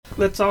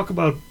let's talk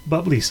about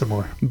bubbly some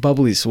more.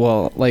 Bubblies.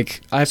 Well,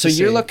 like I have So to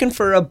you're say, looking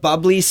for a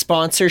bubbly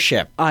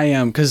sponsorship. I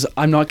am, because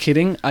I'm not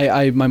kidding.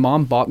 My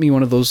mom bought me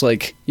one of those,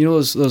 like, you know,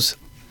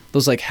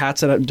 those like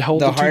hats that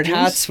hold The two hard drinks?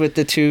 hats with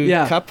the two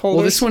cup holders?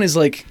 Well, this one is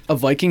like a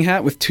Viking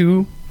hat with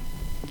two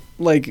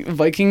like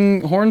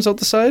Viking horns out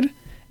the side,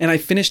 and I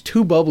finished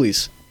 2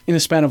 bubblies in a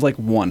span of like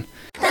 1.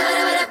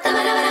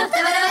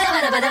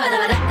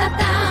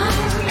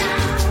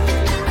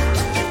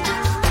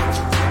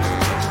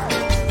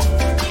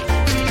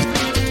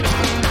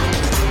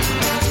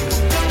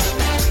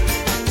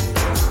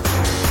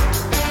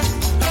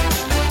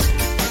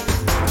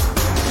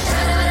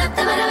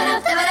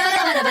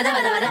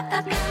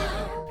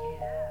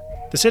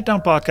 The Sit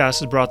Down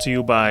Podcast is brought to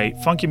you by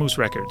Funky Moose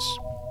Records.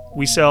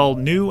 We sell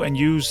new and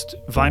used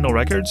vinyl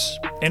records,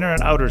 inner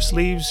and outer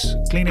sleeves,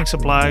 cleaning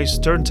supplies,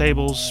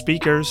 turntables,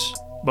 speakers,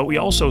 but we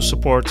also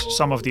support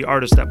some of the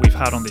artists that we've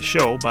had on this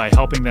show by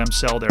helping them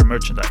sell their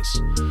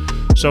merchandise.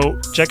 So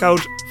check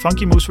out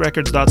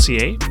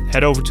funkymooserecords.ca,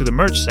 head over to the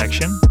merch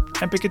section,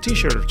 and pick a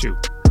t-shirt or 2.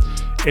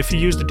 If you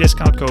use the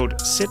discount code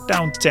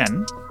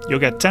SITDOWN10, you'll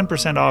get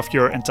 10% off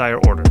your entire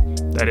order.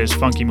 That is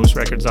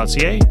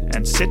funkymooserecords.ca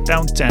and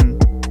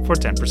SITDOWN10 for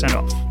 10%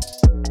 off.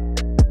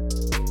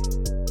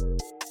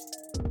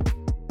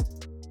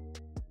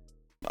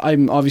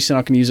 I'm obviously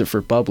not going to use it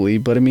for bubbly,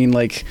 but I mean,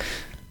 like,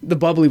 the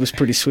bubbly was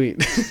pretty sweet.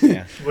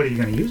 Yeah. What are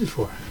you going to use it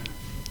for?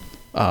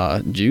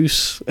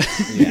 Juice.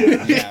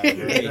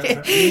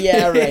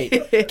 Yeah,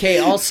 right. Okay,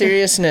 all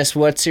seriousness,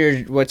 what's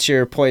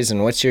your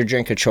poison? What's your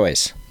drink of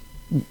choice?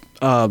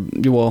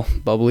 Well,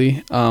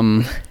 bubbly.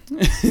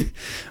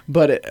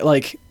 But it,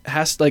 like,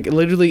 has like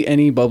literally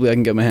any bubbly I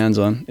can get my hands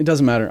on. It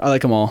doesn't matter. I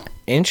like them all.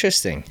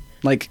 Interesting.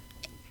 Like,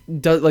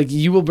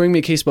 you will bring me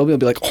a case of bubbly, I'll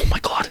be like, oh my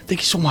god,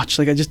 thank you so much.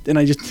 Like, I just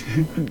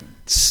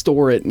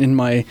store it in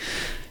my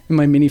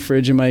mini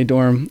fridge in my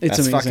dorm. It's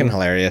That's amazing. fucking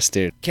hilarious,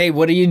 dude. Okay,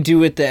 what do you do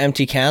with the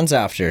empty cans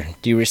after?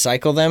 Do you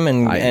recycle them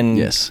and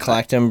yes.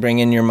 collect them, bring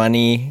in your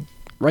money?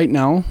 Right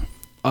now,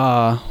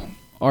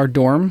 our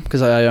dorm,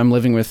 because I'm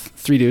living with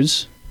 3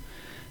 dudes,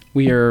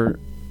 we are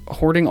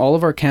hoarding all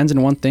of our cans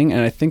in one thing,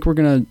 and I think we're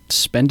gonna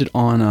spend it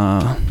on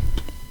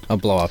A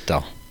blow-up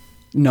doll.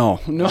 No.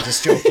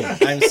 Just joking.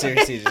 I'm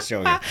seriously just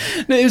joking.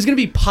 No, it was gonna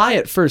be pie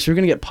at first. We were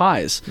gonna get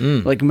pies.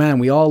 Like, man,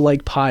 we all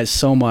like pies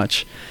so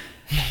much.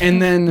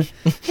 And then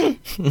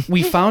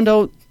we found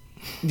out.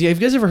 Have you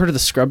guys ever heard of the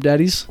Scrub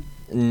Daddies?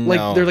 No.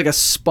 Like, they're like a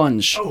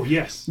sponge. Oh,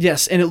 yes.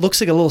 Yes, and it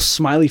looks like a little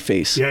smiley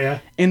face. Yeah.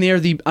 And they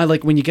are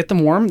like, when you get them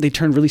warm, they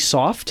turn really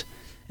soft,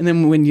 and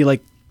then when you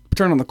like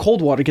turn on the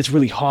cold water, it gets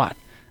really hot.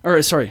 Or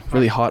sorry,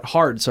 really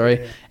hard. Sorry,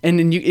 Yeah. And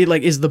then it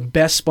like is the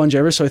best sponge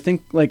ever. So I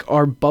think like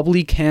our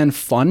bubbly can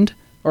fund,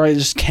 or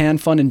just can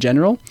fund in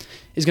general,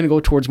 is gonna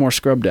go towards more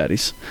Scrub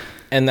Daddies.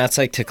 And that's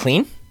like to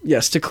clean?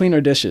 Yes, to clean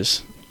our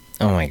dishes,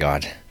 Oh my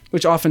god.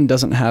 which often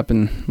doesn't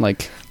happen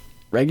like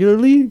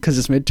regularly because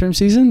it's midterm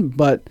season.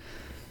 But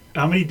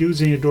How many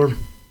dudes in your dorm?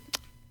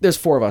 there's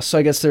 4 of us, so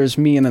I guess there's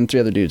me and then 3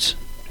 other dudes.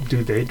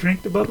 Do they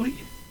drink the bubbly?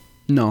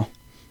 No,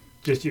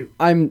 Just you.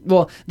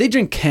 they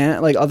drink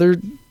like other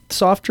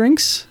soft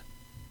drinks,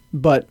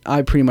 but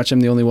I pretty much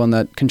am the only one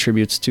that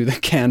contributes to the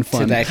can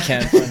fund. To that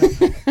can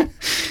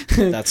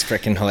fund. That's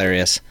freaking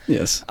hilarious.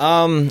 Yes.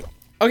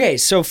 Okay,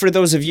 so for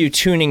those of you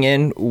tuning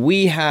in,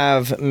 we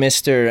have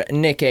Mr.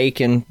 Nic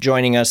Aiken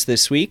joining us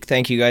this week.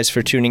 Thank you guys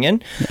for tuning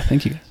in. Yeah,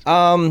 thank you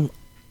guys.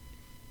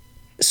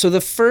 So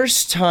the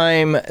first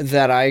time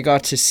that I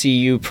got to see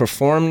you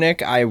perform,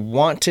 Nick, I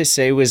want to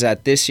say was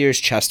at this year's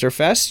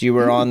Chesterfest. You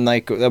were on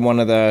like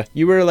I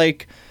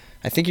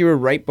think you were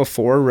right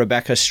before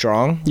Rebecca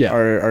Strong. Yeah.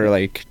 Or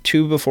like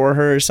 2 before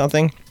her or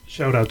something.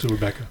 Shout out to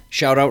Rebecca.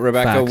 Shout out,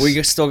 Rebecca. Facts.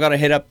 We still got to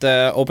hit up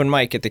the open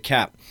mic at the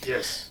Cap.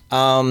 Yes.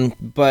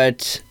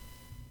 But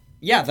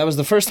yeah, that was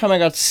the first time I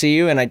got to see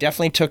you, and I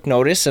definitely took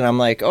notice, and I'm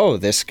like, oh,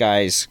 this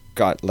guy's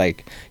got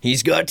like,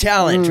 he's got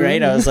talent,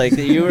 right? I was like,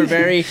 you were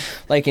very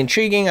like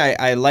intriguing.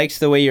 I liked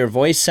the way your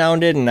voice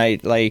sounded, and I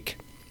like,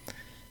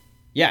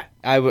 yeah,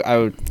 I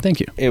would.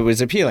 Thank you. It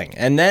was appealing.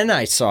 And then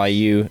I saw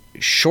you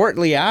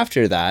shortly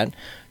after that,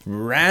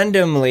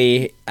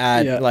 randomly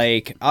at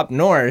like up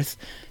north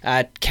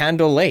at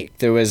Candle Lake.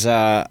 There was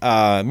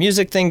a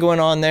music thing going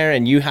on there,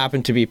 and you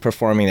happened to be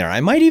performing there. I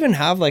might even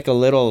have like a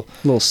little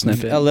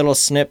Snippet. a little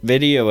snip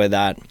video of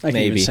that. I can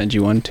maybe even send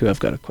you one too. I've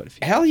got quite a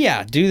few. Hell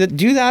yeah, do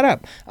that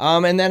up.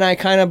 And then I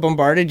kind of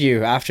bombarded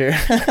you after,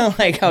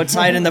 like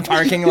outside in the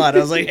parking lot. I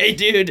was like, "Hey,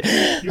 dude."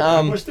 You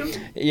ambushed him?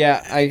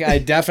 Yeah, I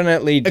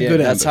definitely did.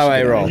 good That's ambush, how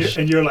I good roll.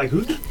 And you're like,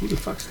 who the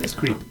fuck's this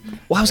creep?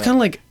 Well, I was kind of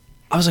like,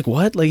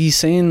 what? Like he's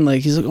saying,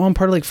 like he's like, oh, I'm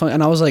part of like fun,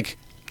 and I was like,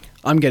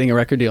 I'm getting a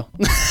record deal.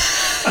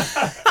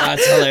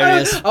 That's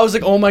hilarious. I was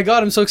like, oh my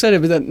god, I'm so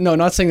excited. But then, no,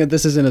 not saying that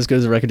this isn't as good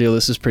as a record deal.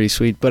 This is pretty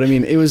sweet. But I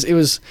mean, it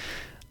was.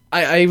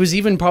 I was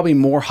even probably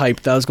more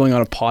hyped that I was going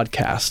on a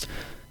podcast,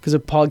 because a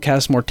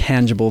podcast's more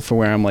tangible for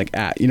where I'm like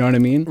at. You know what I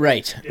mean?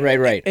 Right.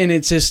 And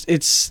it's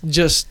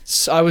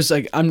just I was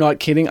like, I'm not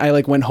kidding. I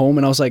like went home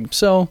and I was like,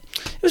 so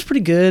it was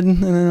pretty good.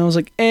 And then I was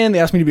like, and they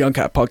asked me to be on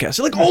Cat Podcast.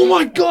 They're like, oh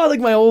my god,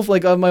 like my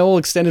whole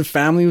extended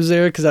family was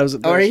there because I was.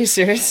 Oh, are you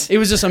serious? It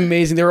was just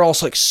amazing. They were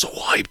also like so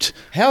hyped.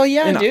 Hell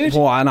yeah, and dude.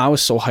 And I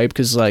was so hyped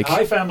because like,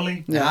 Hi,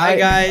 family. Hi,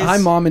 guys. Hi,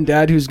 mom and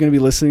dad, who's gonna be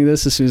listening to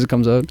this as soon as it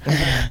comes out.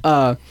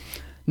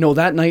 No,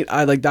 that night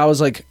that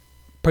was like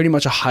pretty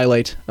much a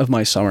highlight of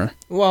my summer.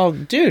 Well,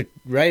 dude,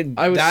 right?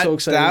 I was so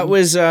excited. That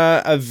was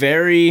a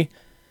very,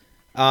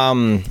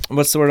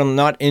 what's the word?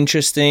 Not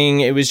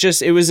interesting. It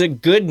was a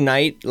good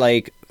night.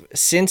 Like,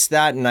 since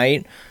that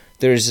night,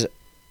 there's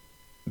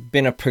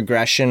been a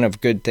progression of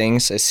good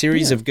things. A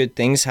series of good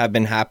things have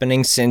been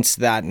happening since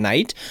that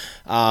night.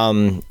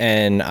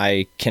 And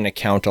I can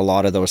account a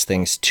lot of those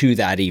things to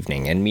that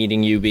evening and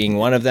meeting you being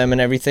one of them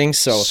and everything.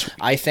 So sweet.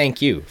 I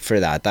thank you for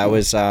that. That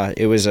was,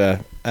 it was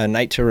a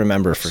night to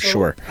remember for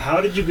sure.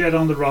 How did you get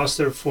on the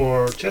roster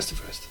for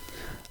Chesterfest?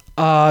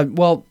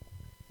 Well,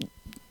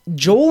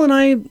 Joel and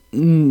I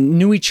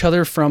knew each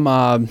other from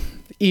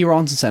E.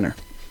 Ronson Center.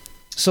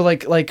 So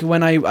like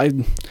when I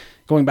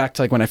going back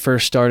to like when I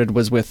first started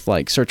was with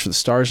like Search for the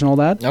Stars and all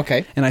that.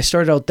 Okay. And I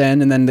started out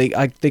then, and then they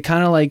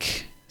kind of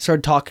like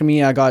started talking to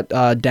me. I got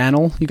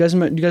Daniel. You guys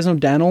know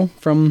Daniel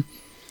from?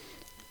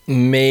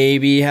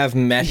 Maybe have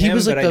met him,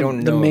 was like but I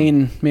don't know. The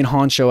main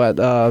honcho at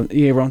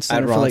EA Ronson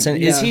Center. At Ronson.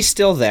 Is he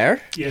still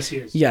there? Yes, he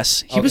is.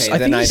 Yes, he was. I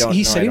think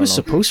he said he was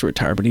supposed to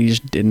retire, but he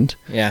just didn't.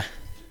 Yeah.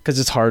 Because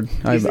it's hard.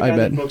 He's the guy I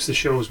bet. that books the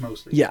shows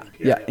mostly. Yeah,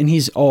 and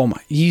he's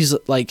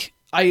like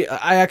I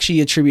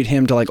actually attribute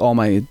him to like all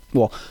my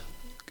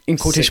in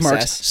quotation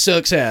marks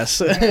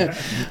success.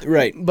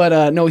 Right.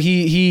 But no,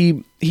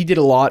 he did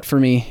a lot for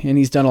me, and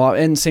he's done a lot,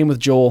 and same with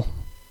Joel.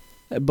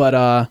 But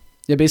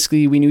yeah,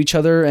 basically we knew each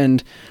other,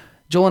 and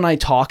Joel and I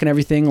talk and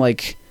everything,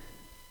 like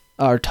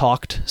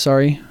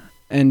sorry.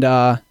 And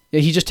yeah,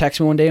 he just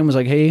texted me one day and was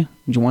like, hey, do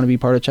you want to be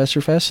part of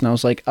Chesterfest? And I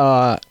was like,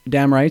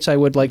 damn rights, I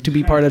would like to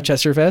be part of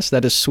Chesterfest.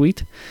 That is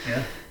sweet.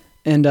 Yeah.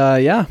 And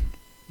yeah.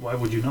 Why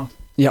would you not?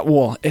 Yeah,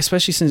 well,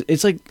 especially since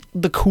it's like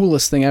the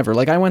coolest thing ever.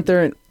 Like I went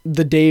there and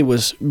the day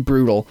was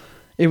brutal.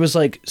 It was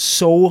like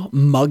so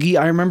muggy.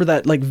 I remember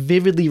that, like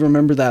vividly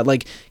remember that,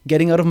 like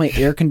getting out of my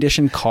air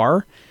conditioned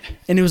car,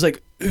 and it was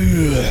like,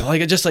 ugh,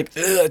 like it just like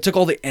it took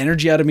all the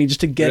energy out of me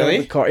just to get out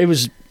of the car. It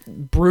was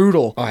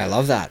brutal. Oh, I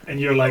love that. And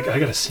you're like, I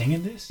gotta sing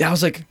in this? Yeah, I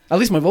was like, at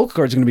least my vocal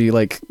cord's gonna be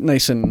like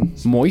nice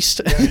and moist.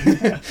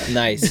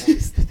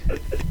 Nice.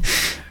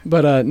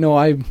 But no,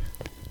 if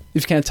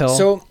you can't tell.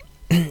 So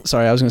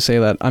sorry, I was gonna say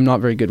that I'm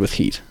not very good with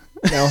heat.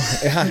 No,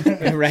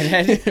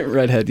 redhead.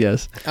 Redhead,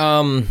 yes.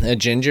 A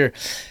ginger.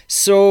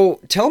 So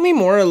tell me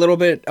more a little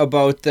bit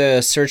about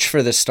the Search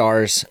for the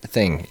Stars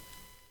thing.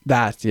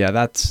 That's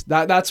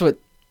what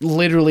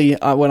literally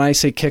when I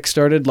say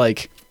kickstarted,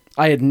 like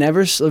I had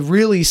never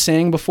really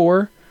sang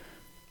before.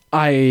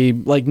 I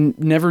like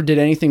never did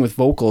anything with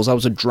vocals. I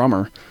was a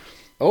drummer.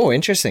 Oh,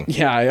 interesting.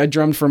 Yeah, I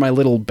drummed for my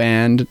little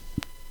band.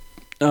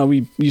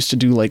 We used to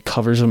do like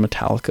covers of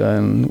Metallica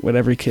and what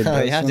every kid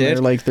does when they're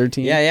like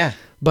 13. Yeah.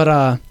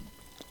 But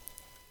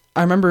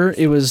I remember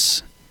it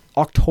was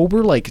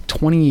October like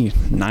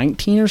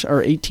 2019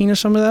 or 18 or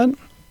something like that.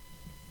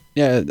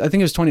 Yeah, I think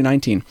it was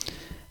 2019.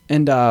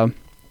 And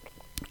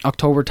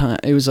October time,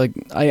 it was like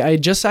I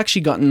had just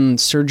actually gotten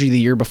surgery the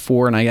year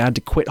before, and I had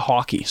to quit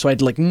hockey. So I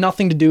had like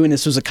nothing to do, and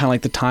this was kind of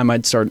like the time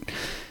I'd start,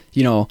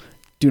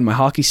 doing my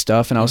hockey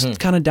stuff, and I was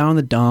kind of down in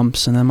the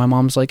dumps. And then my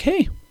mom's like,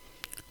 hey,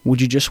 would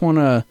you just want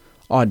to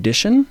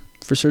audition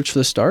for Search for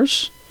the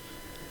Stars?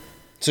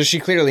 So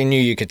she clearly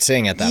knew you could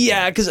sing at that point.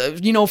 Yeah, because,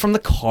 from the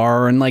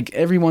car, and like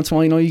every once in a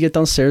while, you get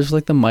downstairs with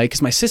like the mic,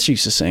 because my sister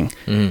used to sing,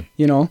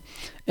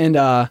 and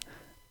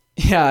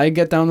yeah, I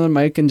get down to the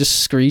mic and just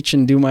screech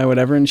and do my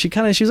whatever, and she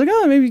was like,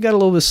 oh, maybe you got a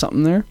little bit of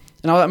something there.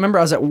 And I remember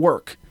I was at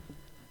work,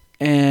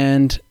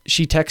 and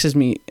she texts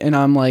me, and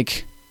I'm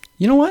like,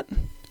 you know what?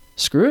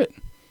 Screw it.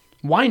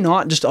 Why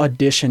not just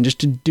audition, just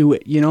to do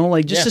it,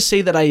 to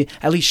say that I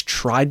at least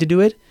tried to do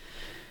it.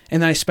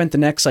 And then I spent the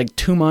next like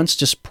 2 months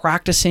just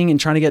practicing and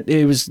trying to get,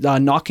 it was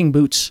Knocking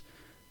Boots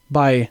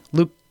by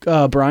Luke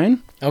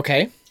Bryan.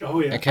 Okay. Oh,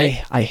 yeah.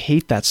 Okay. I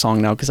hate that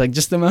song now because like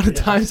just the amount of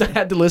times I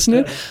had to listen to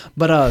it.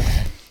 But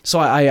so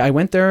I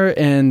went there,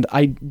 and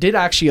I did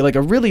actually like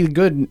a really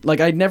good, like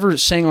I'd never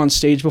sang on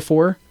stage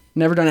before,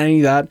 never done any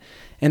of that.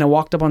 And I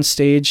walked up on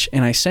stage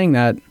and I sang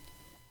that,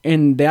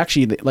 and they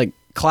actually like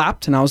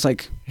clapped, and I was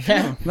like,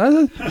 I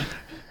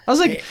was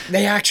like,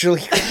 they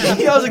actually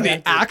I was like,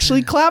 they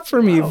actually clapped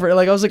for me. For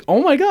like, I was like,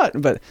 oh my god.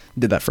 But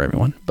did that for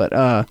everyone. But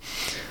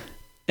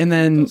and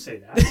then don't say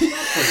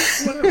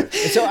that.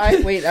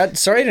 So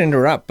sorry to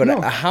interrupt, but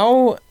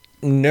how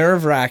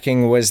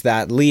nerve-wracking was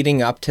that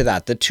leading up to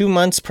that? The 2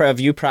 months of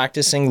you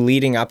practicing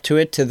leading up to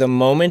it, to the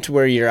moment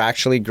where you're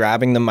actually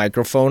grabbing the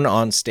microphone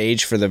on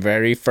stage for the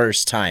very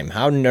first time.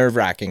 How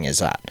nerve-wracking is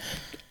that?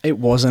 It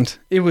wasn't.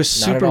 It was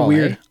Not super at all,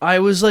 weird. eh? I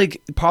was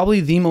like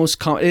probably the most.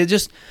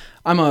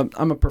 I'm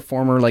a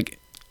performer like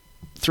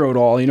through it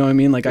all. You know what I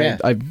mean? Like and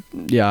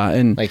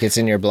Like it's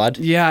in your blood.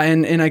 yeah,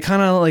 and I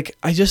kind of like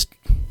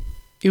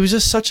it was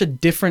just such a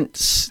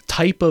different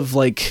type of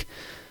like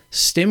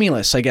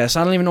stimulus, I guess.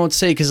 I don't even know what to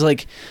say because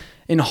like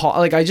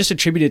like I just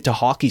attribute it to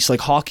hockey. So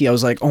like hockey, I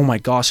was like, oh my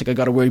gosh, like I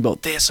got to worry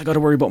about this. I got to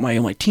worry about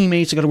my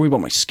teammates. I got to worry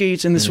about my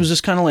skates. And this was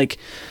just kind of like,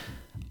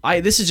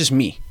 this is just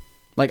me.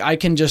 Like I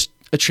can just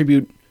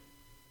attribute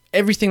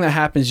everything that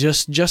happens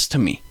just to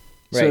me.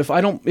 Right. So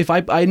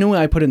I knew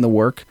I put in the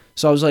work.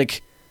 So I was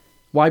like,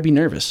 why be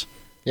nervous?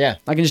 Yeah.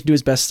 I can just do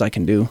as best as I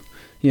can do,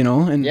 you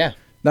know? And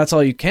that's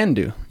all you can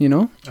do, you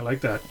know? I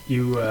like that.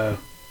 You,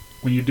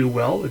 when you do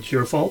well, it's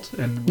your fault.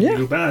 And when you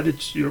do bad,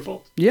 it's your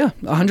fault. Yeah,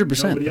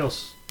 100%. Nobody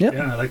else. Yeah.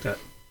 Yeah, I like that.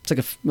 It's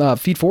like a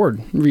feed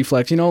forward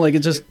reflex, you know? Like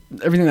it's just,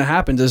 everything that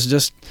happens is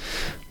just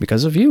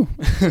because of you.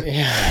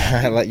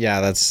 Yeah,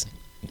 that's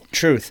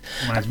truth.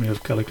 Reminds me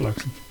of Kelly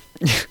Clarkson.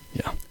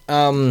 Yeah.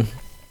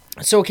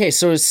 So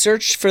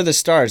Search for the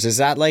Stars, is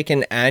that like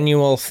an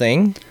annual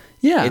thing?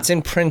 Yeah. It's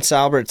in Prince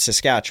Albert,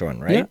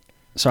 Saskatchewan, right? Yeah.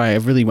 Sorry, I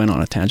really went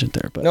on a tangent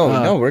there, but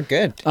no, we're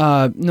good.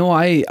 No,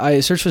 I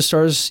Search for the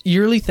Stars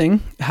yearly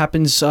thing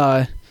happens.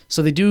 So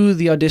they do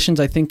the auditions,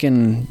 I think,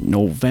 in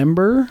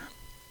November,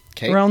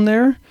 around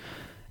there,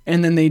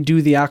 and then they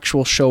do the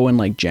actual show in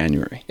like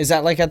January. Is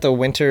that like at the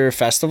Winter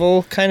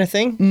Festival kind of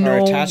thing, or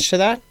attached to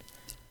that?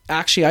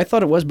 Actually, I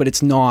thought it was, but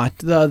it's not.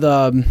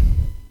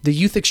 The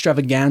youth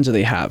extravaganza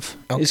they have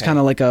is kind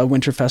of like a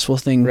Winter Festival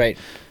thing, right?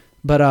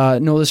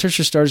 But no, the Search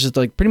for Stars is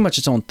like pretty much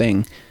its own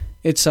thing.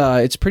 It's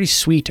pretty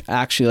sweet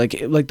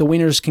actually. Like the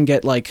winners can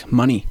get like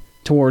money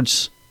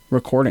towards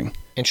recording.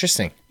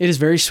 Interesting. It is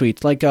very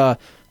sweet. Like I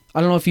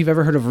don't know if you've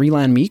ever heard of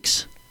Relan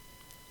Meeks.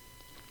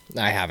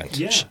 I haven't.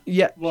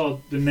 Yeah.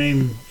 Well, the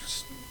name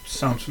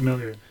sounds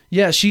familiar.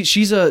 Yeah,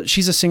 she's a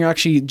singer.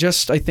 Actually,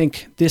 just I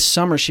think this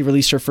summer she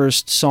released her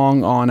first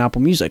song on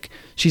Apple Music.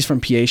 She's from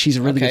PA. She's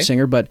a really good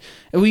singer. But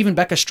even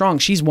Becca Strong,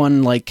 she's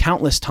won like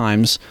countless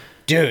times.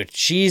 Dude,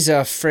 she's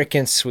a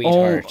freaking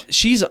sweetheart. Oh,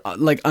 she's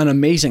like an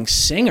amazing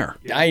singer.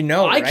 I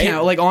know, I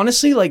can't, like,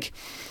 honestly, like,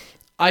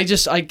 I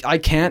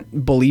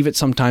can't believe it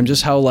sometimes,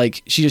 just how,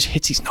 like, she just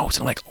hits these notes,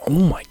 and I'm like, oh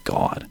my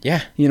God.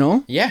 Yeah. You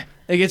know? Yeah.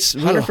 Like, it's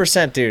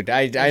 100%, dude.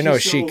 I know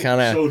she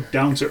kind of... So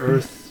down to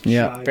earth.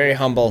 Yeah. Very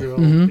humble.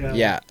 Mm-hmm.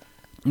 Yeah.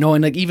 No,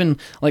 and, like, even,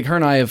 like, her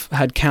and I have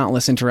had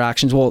countless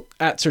interactions. Well,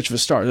 at Search for the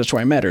Stars, that's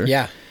where I met her.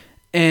 Yeah.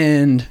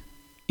 And,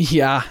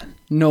 yeah,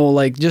 no,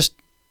 like, just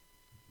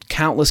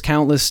countless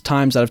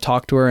times that I've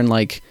talked to her, and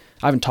like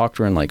I haven't talked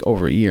to her in like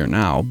over a year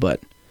now, but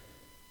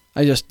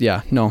I just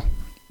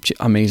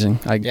amazing.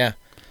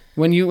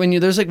 When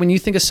you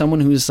think of someone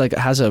who's like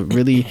has a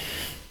really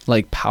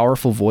like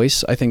powerful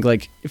voice, I think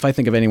like if I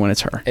think of anyone,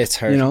 it's her. It's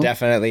her, you know?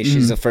 definitely.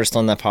 She's the first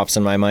one that pops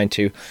in my mind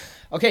too.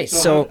 Okay,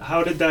 so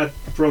how did that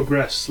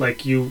progress?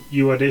 Like you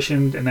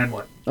auditioned and then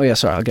what? Oh yeah,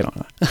 sorry, I'll get on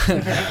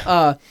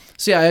that.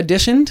 So yeah, I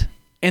auditioned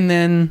and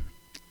then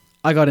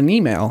I got an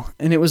email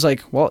and it was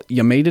like, well,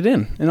 you made it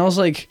in. And I was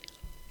like,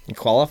 you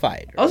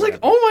qualified. I was like,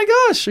 oh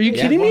my gosh, are you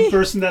kidding me? One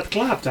person that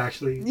clapped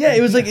actually. Yeah,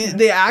 it was like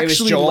they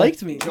actually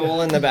liked me.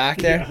 Joel in the back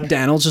there.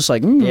 Daniel's just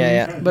like,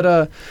 yeah.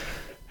 But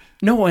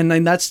no, and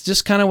then that's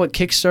just kind of what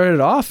kickstarted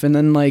it off. And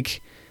then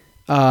like,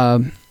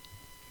 and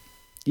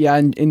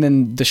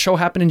then the show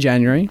happened in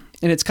January,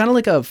 and it's kind of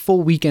like a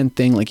full weekend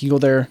thing. Like you go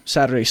there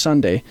Saturday,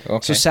 Sunday.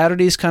 Okay. So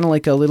Saturday is kind of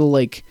like a little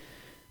like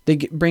they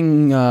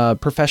bring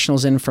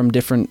professionals in from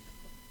different,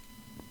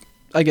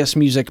 I guess,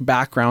 music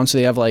backgrounds. So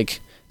they have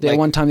like at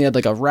one time they had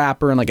like a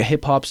rapper and like a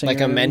hip hop singer,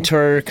 like a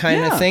mentor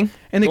kind of thing.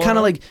 And they kind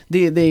of like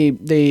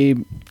they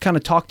kind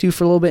of talk to you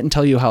for a little bit and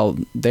tell you how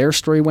their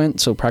story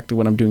went. So practically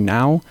what I'm doing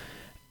now,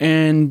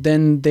 and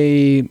then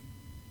they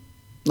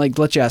like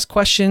let you ask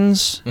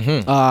questions.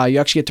 Mm-hmm. You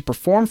actually get to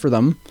perform for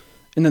them,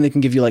 and then they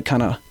can give you like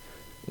kind of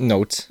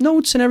notes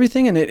and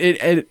everything, and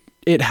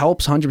it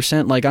helps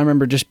 100%. Like I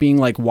remember just being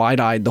like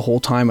wide-eyed the whole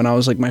time when I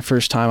was like my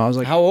first time. I was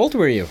like, how old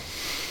were you?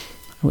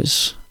 I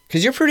was,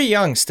 because you're pretty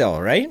young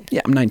still, right?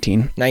 Yeah, I'm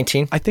 19.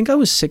 19? I think I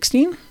was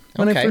 16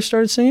 when I first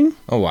started singing.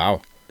 Oh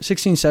wow.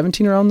 16,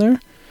 17 around there.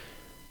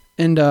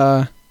 And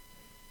I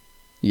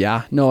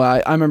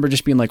remember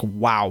just being like,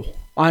 wow,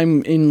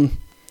 I'm in,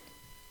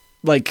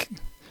 like,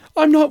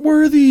 I'm not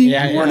worthy.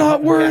 We're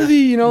not worthy.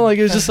 You know, like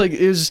it was just like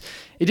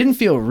it didn't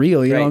feel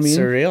real. You know what I mean?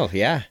 Surreal.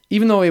 Yeah.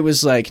 Even though it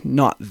was like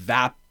not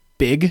that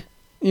big,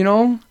 you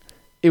know,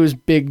 it was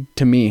big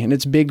to me, and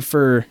it's big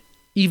for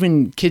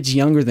even kids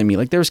younger than me.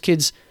 Like there was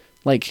kids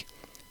like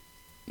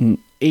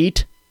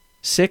 8,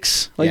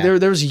 6. Like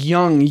there was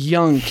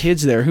young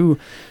kids there who,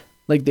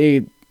 like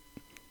they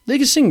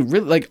could sing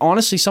really. Like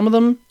honestly, some of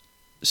them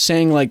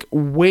sang like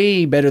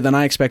way better than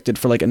I expected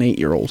for like an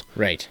 8-year-old.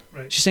 Right.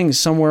 She sang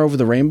Somewhere Over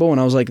the Rainbow, and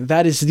I was like,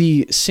 that is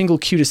the single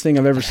cutest thing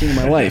I've ever seen in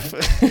my life.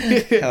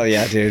 Hell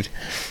yeah, dude.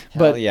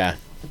 Hell yeah.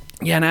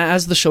 Yeah, and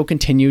as the show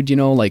continued, you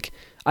know, like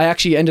I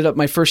actually ended up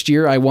my first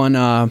year, I won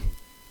a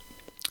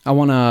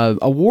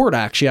award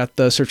actually at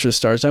the Search for the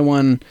Stars. I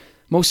won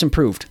Most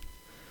Improved.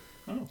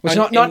 Which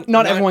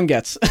not everyone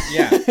gets.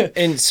 Yeah.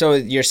 And so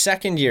your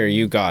second year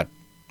you got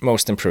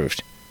Most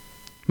Improved.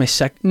 My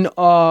second,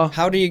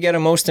 How do you get a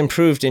most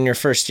improved in your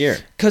first year?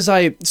 because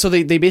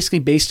they basically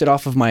based it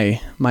off of my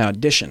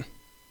audition.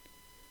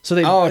 So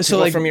they So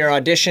go from your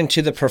audition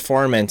to the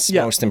performance,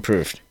 Yeah. most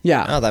improved.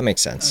 yeah. Oh, that makes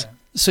sense.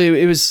 So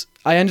it was.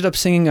 I ended up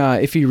singing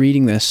 "If You're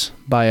Reading This"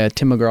 by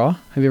Tim McGraw.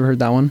 Have you ever heard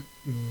that one?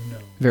 No.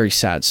 Very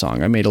sad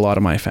song. I made a lot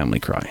of my family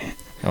cry.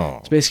 Oh.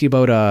 It's basically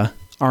about a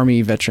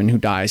army veteran who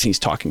dies and he's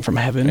talking from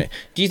heaven. Right.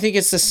 Do you think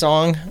it's the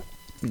song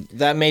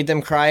that made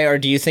them cry, or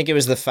do you think it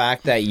was the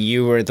fact that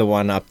you were the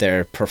one up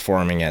there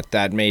performing it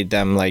that made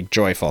them like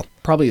joyful,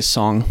 Probably a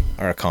song.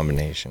 or a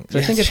combination?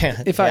 I think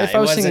if I was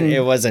wasn't, singing-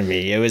 it wasn't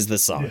me. It was the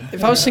song.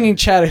 If I was singing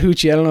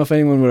Chattahoochee, I don't know if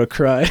anyone would have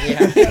cried.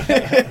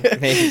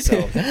 Maybe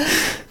so.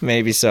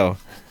 Maybe so.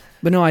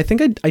 But no, I think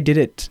I did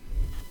it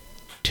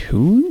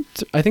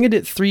I think I did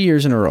it 3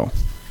 years in a row.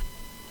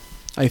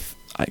 I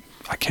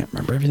can't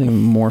remember. Everything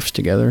morphs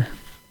together.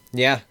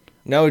 Yeah.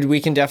 No, we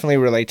can definitely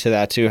relate to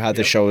that too. How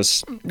the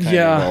shows kind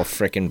of all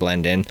frickin'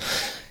 blend in.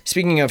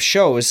 Speaking of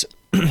shows,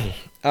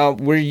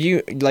 were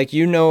you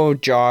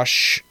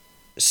Josh?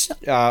 Is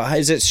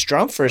it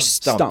Strumpf or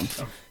Stump?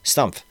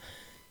 Stump.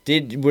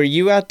 Were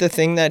you at the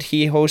thing that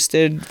he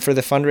hosted for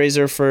the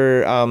fundraiser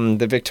for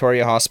the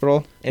Victoria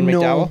Hospital in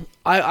McDowell? No,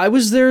 I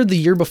was there the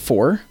year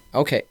before.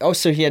 Okay. Oh,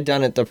 so he had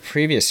done it the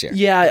previous year.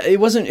 Yeah, it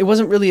wasn't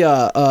really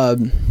a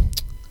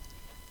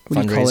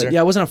what do you call Fundraiser? it?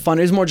 Yeah, it wasn't a fun.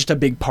 It was more just a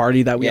big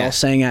party that we all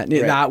sang at.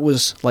 Right. That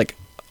was like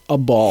a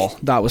ball.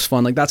 That was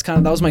fun. Like that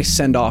was my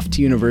send off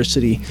to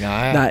university.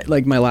 Yeah. That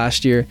like my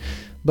last year.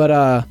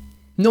 But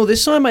no,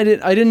 this time I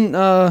didn't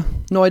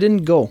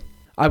go.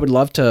 I would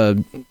love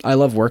to. I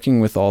love working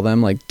with all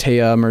them, like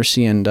Taya,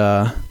 Mercy, and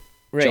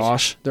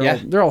Josh.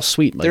 They're all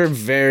sweet. Like, They're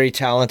very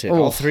talented.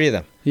 All three of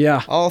them.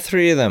 Yeah. All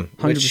three of them.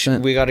 100%.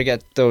 Which we got to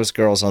get those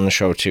girls on the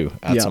show too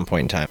at Yeah. some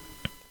point in time.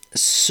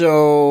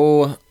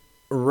 So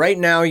right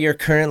now you're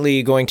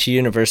currently going to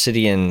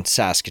university in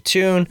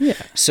Saskatoon. Yeah.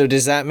 So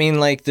does that mean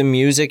like the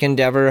music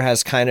endeavor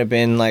has kind of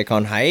been like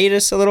on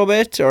hiatus a little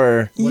bit,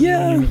 or? What are you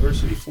in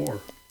university for?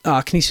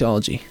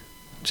 Kinesiology,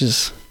 which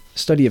is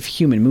study of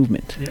human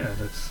movement. Yeah,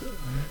 that's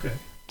okay.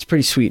 It's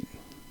pretty sweet.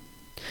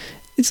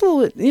 It's a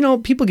little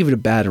bit, people give it a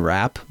bad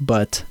rap,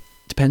 but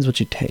depends what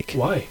you take.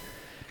 Why?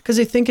 Because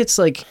they think it's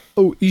like,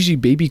 oh, easy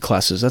baby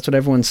classes. That's what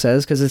everyone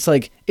says. Because it's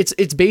like,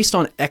 it's based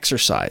on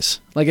exercise.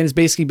 Like, and it's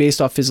basically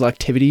based off physical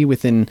activity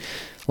within,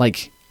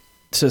 like,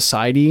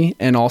 society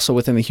and also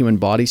within the human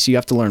body. So you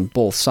have to learn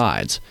both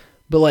sides.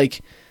 But, like,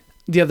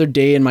 the other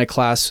day in my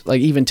class, like,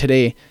 even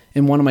today,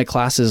 in one of my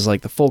classes, like,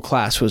 the full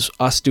class was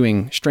us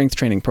doing strength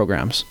training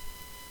programs.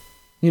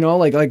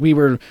 Like we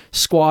were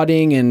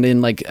squatting and then,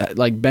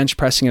 like bench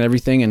pressing and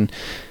everything. And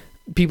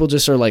people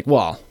just are like,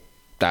 well,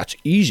 that's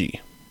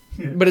easy.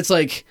 But it's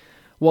like,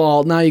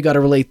 well, now you got to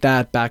relate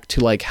that back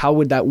to like, how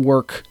would that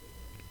work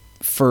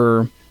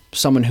for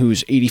someone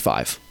who's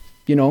 85,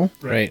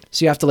 Right.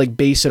 So you have to like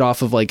base it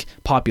off of like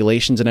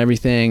populations and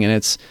everything. And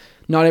it's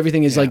not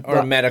everything is like,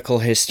 or medical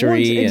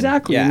history.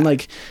 Exactly. And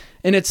like,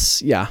 and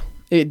it's,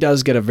 it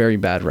does get a very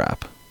bad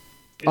rap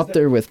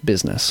there with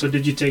business. So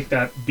did you take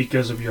that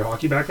because of your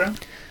hockey background?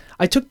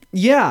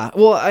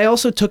 Well, I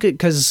also took it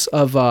because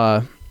of,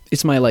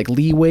 it's my like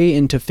leeway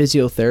into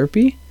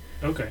physiotherapy.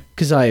 Okay.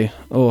 Because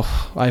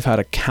I've had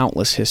a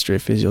countless history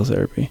of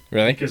physiotherapy.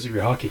 Really? Because of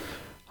your hockey.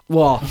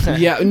 Well,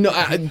 yeah, no,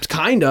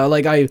 kinda.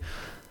 Like I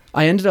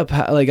ended up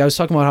I was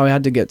talking about how I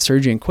had to get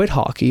surgery and quit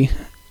hockey,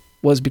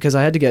 was because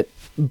I had to get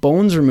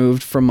bones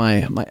removed from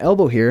my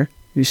elbow here.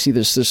 You see,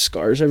 there's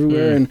scars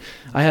everywhere, and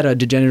I had a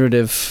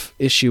degenerative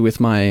issue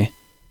with my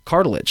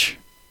cartilage,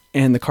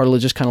 and the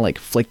cartilage just kind of like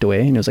flaked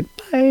away, and it was like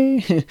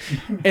bye,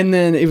 and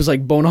then it was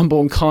like bone on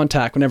bone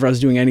contact whenever I was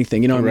doing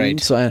anything, what I mean?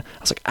 So I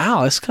was like,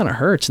 ow, this kind of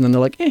hurts, and then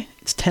they're like,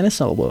 it's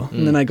tennis elbow,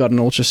 and then I got an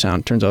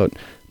ultrasound. Turns out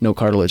no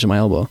cartilage in my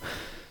elbow,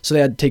 so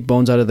they had to take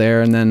bones out of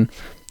there, and then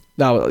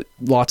that was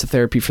lots of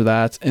therapy for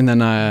that, and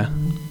then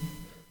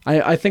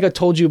I think I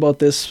told you about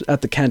this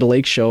at the Candle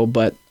Lake show,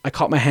 but I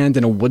caught my hand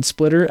in a wood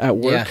splitter at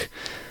work.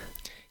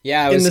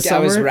 Yeah, I was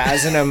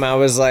razzing him. I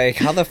was like,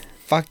 how the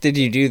fuck did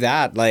you do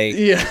that? Like,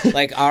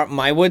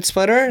 my wood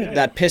splitter,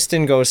 that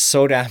piston goes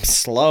so damn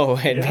slow.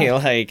 And be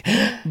like,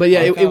 but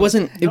yeah, it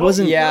wasn't.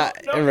 Yeah,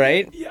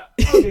 right. Yeah.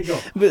 Okay, go.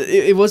 But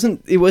it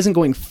wasn't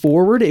going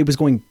forward. It was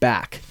going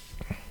back.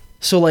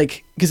 So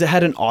like, because it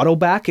had an auto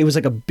back, it was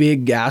like a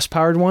big gas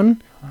powered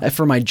one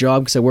for my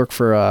job, because I work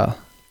for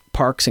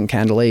Parks in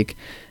Candle Lake,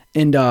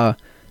 and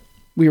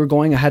we were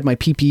going. I had my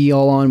PPE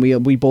all on.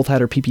 We both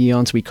had our PPE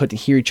on, so we couldn't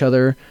hear each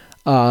other.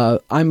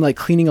 I'm like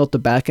cleaning out the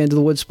back end of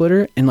the wood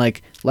splitter, and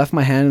like left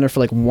my hand in there for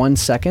like 1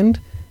 second,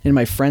 and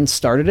my friend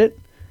started it,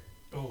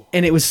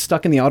 and it was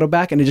stuck in the auto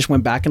back, and it just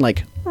went back and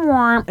like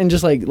and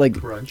just like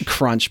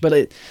crunch.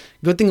 But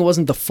good thing it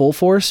wasn't the full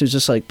force. It was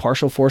just like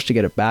partial force to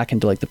get it back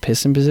into like the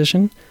piston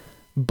position.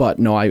 But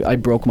no, I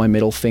broke my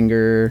middle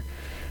finger.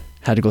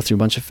 Had to go through a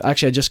bunch of.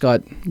 Actually, I just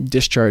got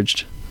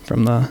discharged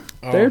from the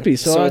therapy,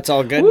 so it's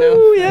all good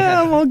now.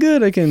 Yeah, I'm all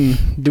good. I can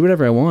do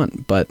whatever I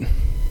want. But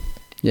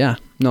yeah,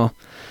 no,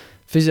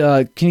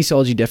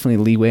 kinesiology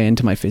definitely leeway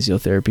into my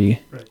physiotherapy.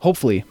 Right.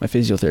 Hopefully, my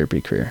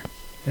physiotherapy career.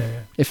 Yeah.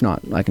 If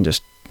not, I can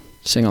just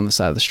sing on the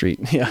side of the street.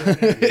 Yeah.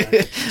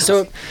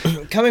 So,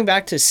 coming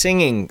back to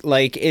singing,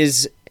 like,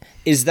 is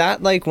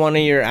that like one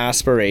of your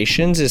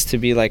aspirations? Is to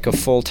be like a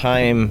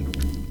full-time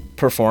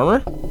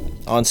performer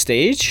on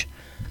stage?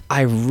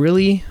 I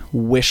really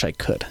wish I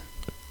could.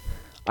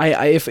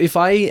 If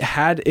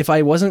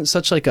I wasn't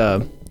such like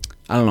a,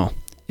 I don't know,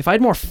 if I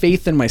had more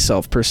faith in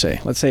myself per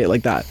se, let's say it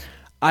like that,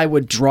 I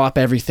would drop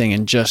everything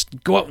and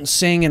just go out and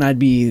sing, and I'd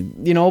be,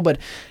 but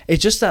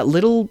it's just that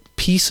little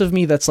piece of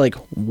me that's like,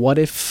 what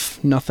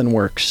if nothing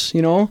works?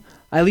 I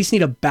at least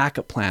need a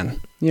backup plan,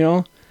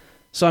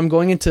 So I'm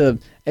going into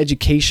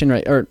education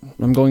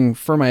I'm going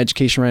for my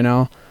education right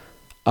now,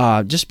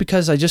 just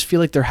because I just feel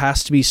like there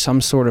has to be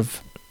some sort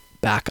of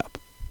backup,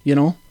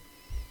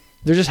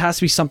 There just has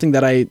to be something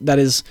that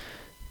is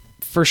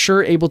for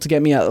sure able to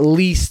get me at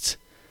least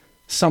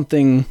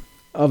something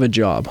of a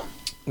job.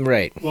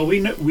 Right. Well, we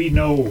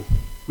know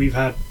we've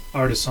had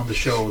artists on the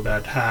show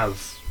that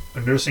have a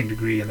nursing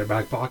degree in their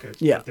back pocket.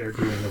 Yeah. But they're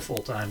doing a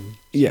full-time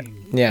Yeah.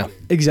 singing Yeah. gig.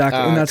 Exactly.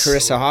 And that's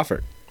Carissa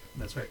Hoffert.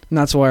 That's right. And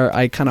that's where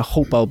I kind of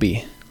hope I'll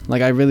be.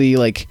 Like, I really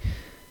like,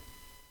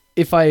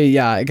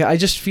 I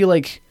just feel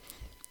like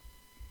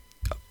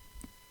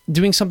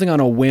doing something on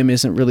a whim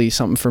isn't really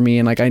something for me.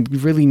 And like, I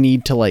really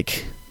need to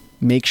like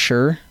make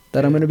sure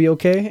that I'm going to be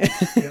okay.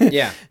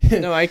 Yeah.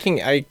 No, I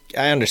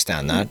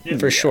understand that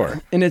for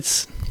sure. And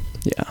it's,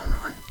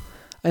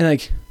 and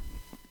like,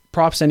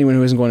 props to anyone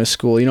who isn't going to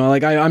school.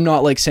 Like I'm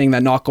not like saying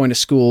that not going to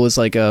school is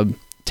like a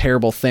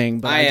terrible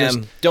thing, but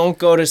don't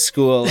go to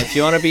school. If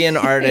you want to be an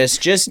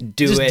artist, just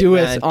do it. Do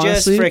man. it.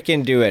 Honestly. Just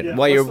freaking do it. Yeah.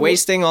 While you're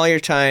wasting all your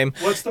time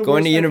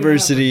going to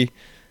university.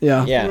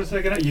 Yeah. Yeah. For a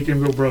second, you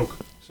can go broke.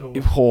 So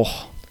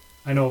Oh,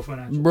 I know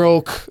financial.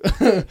 broke.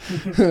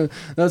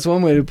 That's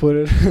one way to put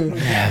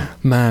it.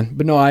 Man.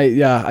 But no,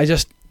 I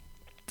just,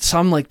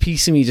 some like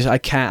piece of me just, I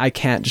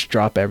can't just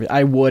drop everything.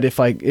 I would if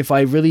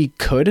I really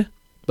could,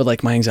 but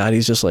like my anxiety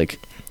is just like,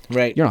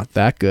 Right. you're not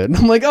that good.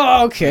 I'm like,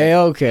 oh,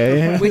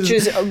 okay. Which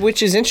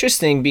is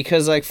interesting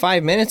because like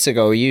 5 minutes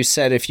ago you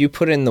said if you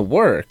put in the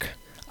work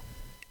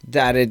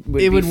that it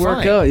would work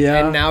fine. out, yeah.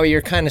 And now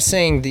you're kind of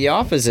saying the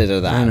opposite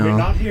of that. I know. We're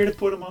not here to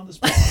put them on the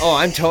spot. Oh,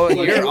 I'm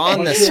totally. You're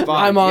on the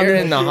spot. I'm on you're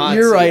in the hot.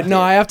 You're seat. right.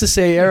 No, I have to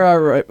say,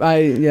 you're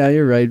right.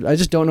 You're right. I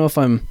just don't know if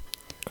I'm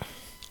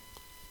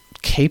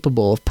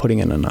capable of putting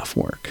in enough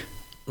work.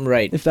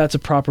 Right. If that's a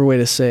proper way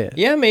to say it.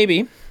 Yeah,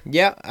 maybe.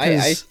 Yeah,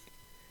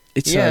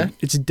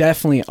 It's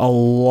definitely a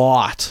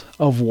lot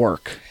of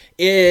work.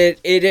 It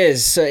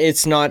is. So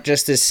it's not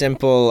just as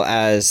simple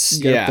as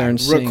Get up there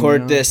and sing,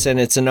 record this and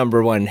it's a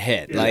 #1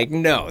 hit. Yeah. Like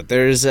no,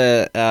 there's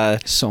a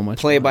So much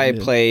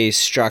play-by-play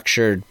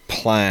structured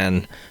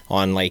plan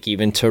on like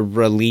even to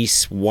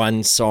release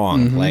one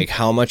song. Like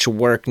how much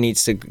work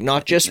needs to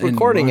not just And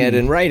recording it money.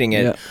 and writing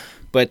it, Yeah.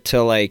 but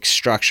to like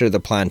structure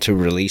the plan to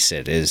release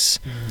it is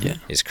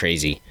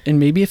crazy. And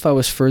maybe if I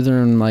was further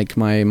in like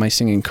my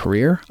singing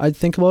career, I'd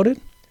think about it.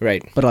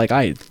 Right. But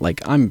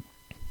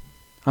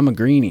I'm a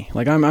greenie.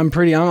 Like I'm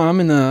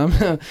in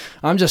the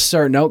I'm just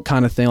starting out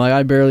kind of thing. Like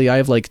I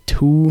have like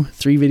 2-3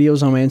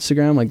 videos on my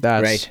Instagram. Like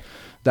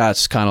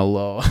that's kind of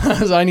low.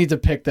 So I need to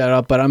pick that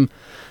up. But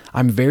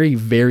I'm very,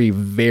 very,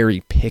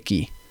 very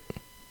picky.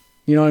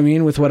 You know what I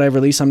mean? With what I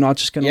release, I'm not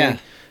just gonna. Like,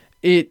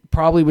 it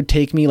probably would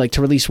take me like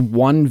to release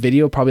one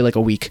video probably like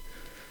a week.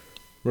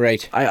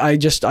 Right.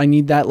 I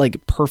need that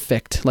like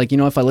perfect. Like,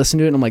 if I listen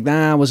to it and I'm like,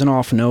 nah, I was an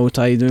off note.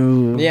 I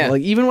do. Yeah.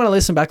 Like even when I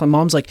listen back, my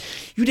mom's like,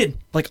 you did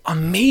like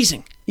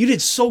amazing. You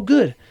did so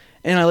good.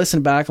 And I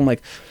listen back, I'm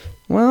like,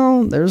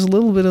 well, there's a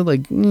little bit of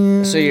like.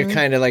 So you're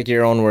kind of like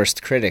your own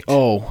worst critic.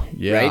 Oh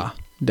yeah, Right?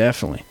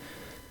 Definitely.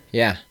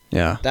 Yeah.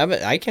 Yeah.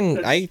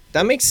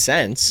 That makes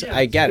sense. Yeah,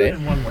 I get do it.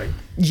 in one way.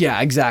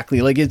 Yeah, exactly.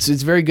 Like it's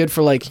very good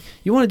for like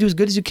you want to do as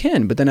good as you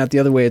can, but then at the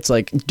other way, it's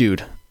like,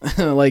 dude,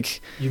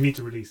 like You need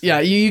to release. yeah,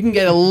 you can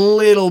get a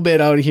little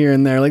bit out here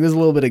and there. Like there's a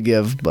little bit of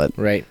give, but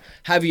Right.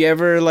 Have you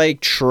ever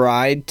like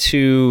tried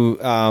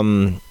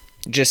to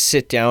just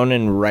sit down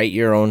and write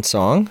your own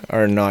song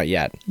or not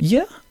yet?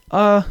 yeah.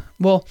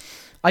 Well,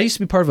 I used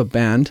to be part of a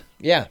band.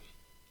 Yeah.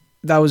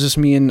 That was just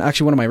me and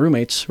actually one of my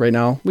roommates right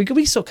now.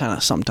 We still kind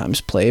of sometimes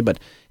play, but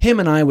him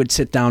and I would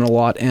sit down a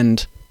lot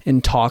and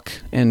talk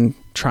and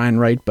try and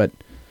write. But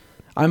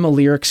I'm a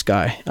lyrics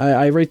guy.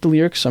 I write the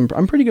lyrics. I'm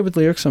pretty good with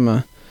lyrics. I'm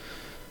a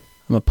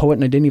poet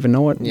and I didn't even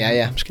know it.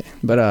 Yeah. I'm just kidding.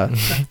 But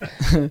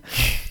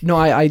no,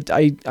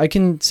 I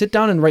can sit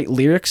down and write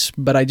lyrics,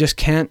 but I just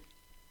can't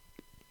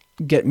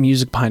get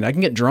music behind it. I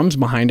can get drums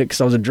behind it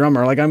because I was a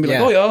drummer. Like I'm like,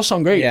 oh yeah, that'll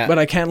sound great. Yeah. But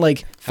I can't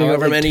like figure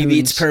However out, like, many tunes.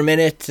 beats per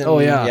minute.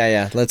 And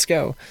Yeah. Let's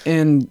go.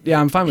 And yeah,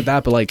 I'm fine with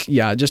that. But like,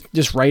 yeah,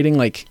 just writing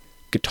like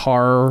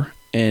guitar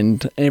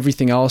and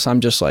everything else,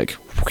 I'm just like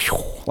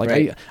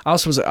Right.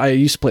 I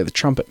used to play the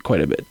trumpet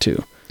quite a bit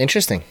too.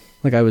 Interesting.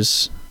 Like I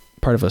was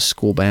part of a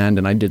school band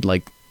and I did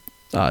like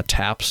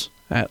taps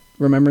at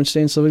Remembrance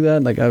Day and stuff like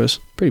that. Like I was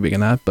pretty big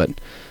in that. But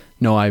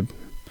no, I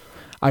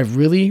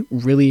really,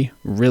 really,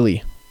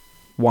 really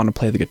want to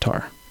play the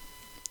guitar.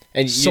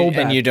 And So you, bad.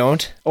 and you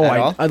don't Oh, at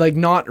all? I like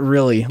not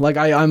really. Like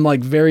I'm like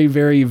very,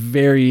 very,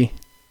 very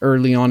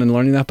early on in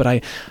learning that, but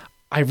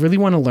I really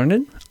want to learn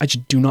it. I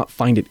just do not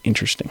find it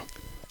interesting.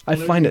 I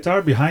find it.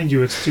 Guitar behind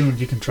you, it's tuned.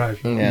 You can try.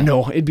 If you want. Yeah.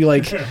 No, it'd be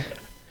like.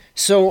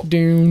 So,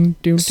 Doom,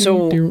 doom,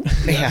 so doom, doom.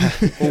 yeah.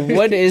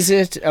 What is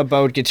it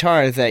about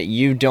guitar that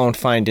you don't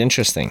find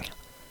interesting?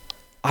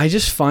 I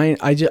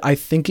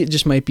think it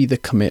just might be the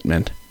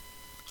commitment.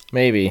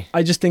 Maybe.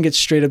 I just think it's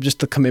straight up just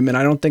the commitment.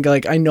 I don't think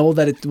I know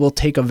that it will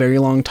take a very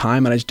long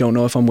time, and I just don't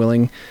know if I'm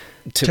willing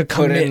to put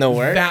commit in the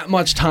work. that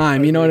much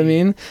time. You know what I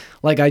mean?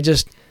 Like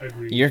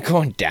Agreed. You're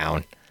going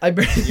down.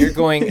 You're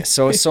going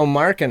so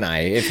Mark and I,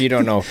 if you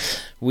don't know,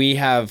 we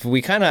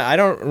kind of, I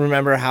don't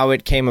remember how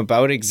it came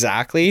about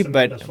exactly,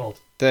 but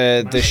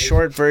the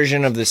short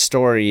version of the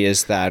story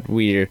is that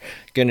we're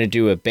going to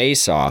do a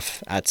bass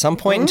off at some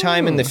point in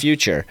time in the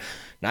future.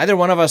 Neither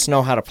one of us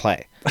know how to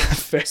play.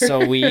 Fair.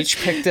 So we each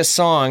picked a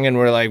song and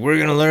we're like, we're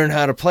going to learn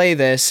how to play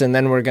this, and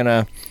then we're going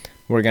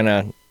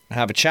to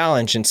have a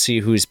challenge and see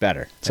who's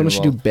better. Someone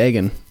should do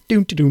begging.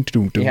 Doom, doom,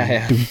 doom, doom,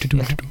 Yeah. doom,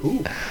 doom,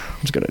 doom.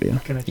 That's a good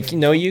idea.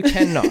 No, you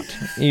cannot.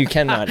 You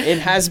cannot. It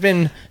has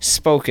been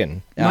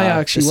spoken. One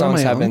of songs my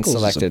have been uncles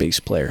is a selected.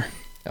 bass player.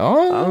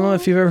 Oh, I don't know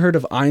if you've ever heard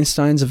of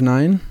Einsteins of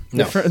Nine.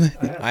 No,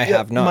 I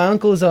have not. My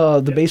uncle is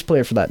the bass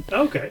player for that.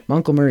 Okay. My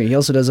Uncle Murray. He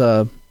also does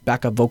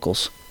backup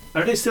vocals.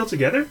 Are they still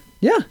together?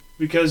 Yeah.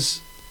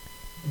 Because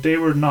they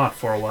were not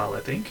for a while, I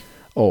think.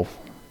 Oh.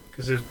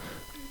 Because it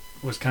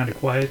was kind of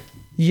quiet.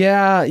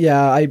 Yeah.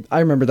 I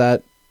remember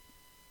that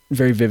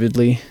very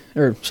vividly.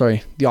 Or,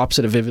 sorry, the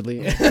opposite of vividly.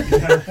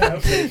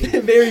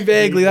 Very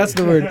vaguely, that's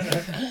the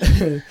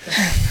word.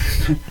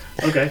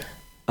 Okay.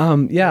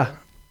 Yeah.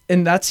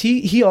 And that's,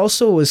 he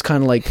also was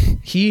kind of like,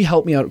 he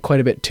helped me out quite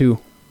a bit too,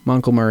 my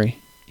Uncle Murray.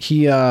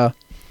 He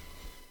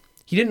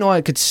didn't know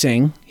I could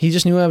sing. He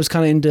just knew I was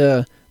kind of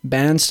into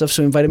band stuff,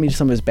 so he invited me to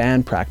some of his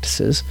band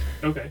practices.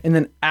 Okay. And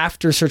then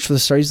after Search for the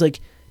Star, he's like,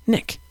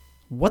 Nick,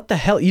 what the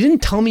hell? You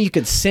didn't tell me you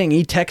could sing.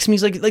 He texts me,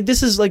 he's like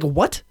this is like,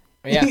 what?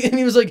 Yeah. And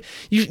he was like,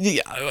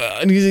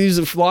 and he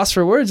was lost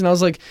for words, and I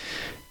was like,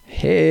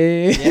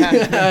 hey,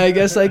 Yeah. I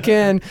guess I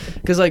can,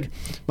 because like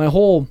my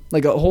whole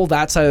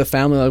that side of the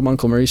family, like my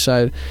Uncle Murray's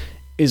side,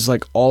 is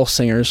like all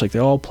singers. Like they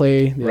all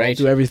play, they all Right.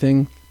 do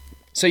everything.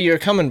 So you're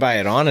coming by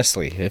it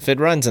honestly, if it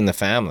runs in the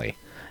family.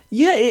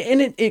 Yeah,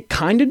 it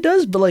kind of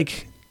does, but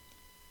like,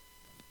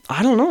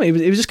 I don't know. It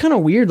was just kind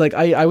of weird. Like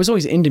I was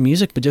always into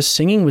music, but just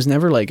singing was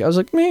never like, I was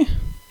like, meh,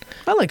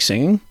 I like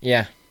singing.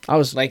 Yeah. I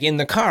was Like in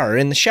the car,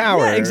 in the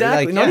shower. yeah,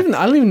 exactly. Like, Not even.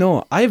 I don't even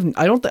know. I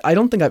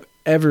don't think I've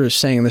ever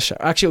sang in the shower.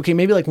 Actually, okay,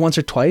 maybe like once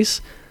or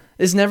twice.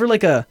 It's never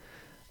like a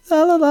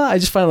la la la. I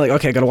just find like,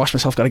 okay, I gotta wash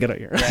myself. Gotta get out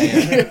here.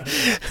 Yeah.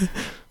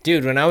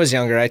 Dude, when I was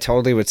younger, I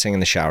totally would sing in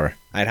the shower.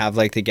 I'd have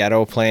like the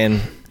ghetto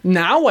playing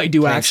Now I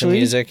do some actually.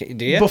 music.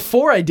 Do you?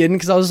 Before I didn't,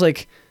 because I was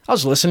like, I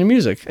was listening to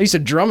music. I used to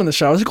drum in the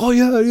shower. I was like, oh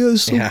yeah,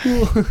 it's so Yeah.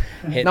 cool.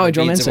 Hitting now I the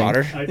drum and beads of sing.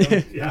 water. I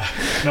don't. Yeah.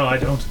 No, I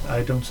don't.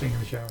 I don't sing in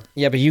the shower.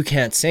 Yeah, but you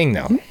can't sing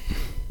though.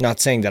 Not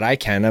saying that I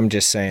can. I'm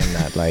just saying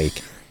that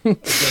like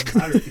It doesn't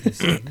matter if you can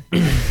sing.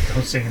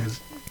 Don't sing in this,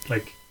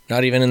 like.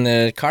 not even in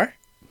the car.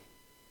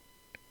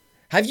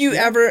 Have you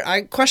ever?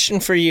 Question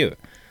for you.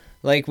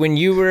 Like when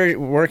you were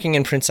working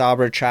in Prince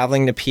Albert,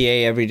 traveling to PA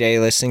every day,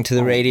 listening to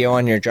the radio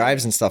on your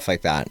drives and stuff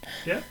like that.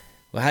 Yeah.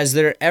 Has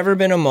there ever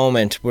been a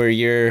moment where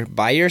you're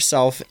by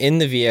yourself in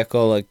the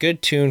vehicle, a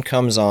good tune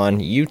comes on,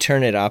 you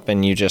turn it up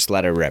and you just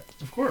let it rip?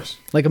 Of course.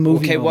 Like a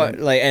movie. Okay, moment.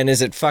 what like and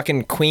is it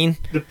fucking Queen?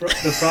 The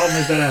problem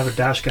is that I have a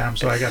dash cam,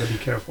 so I got to be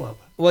careful of it.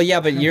 Well,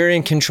 yeah, but you're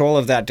in control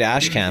of that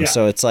dash cam, Yeah.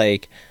 so it's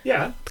like,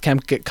 Yeah.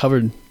 Can't get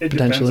covered It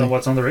depends potentially. on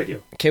what's on the radio.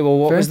 okay, well,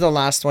 what Fair. was the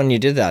last one you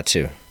did that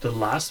to? The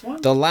last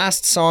one? The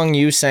last song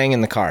you sang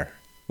in the car.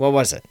 What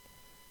was it?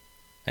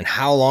 And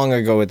how long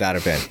ago would that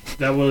have been?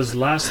 That was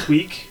last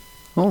week.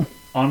 Oh.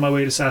 On my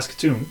way to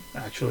Saskatoon,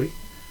 actually.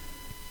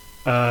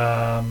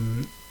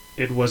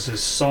 It was a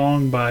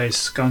song by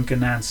Skunk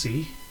and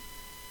Nancy.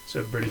 It's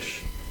a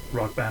British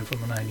rock band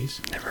from the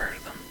 90s. Never heard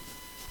of them.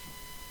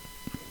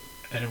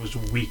 And it was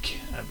Weak,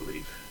 I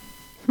believe.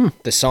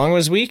 The song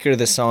was weak or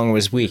the song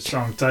was The weak?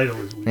 song title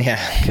is Weak.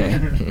 Yeah.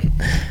 Okay.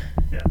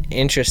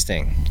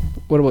 Interesting.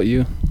 What about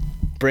you?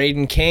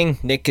 Braden King,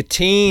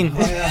 Nicotine.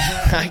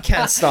 I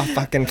can't stop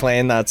fucking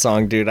playing that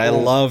song, dude. I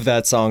love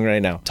that song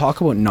right now.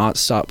 Talk about not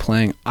stop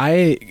playing.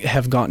 I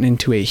have gotten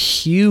into a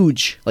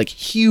huge, like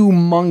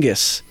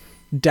humongous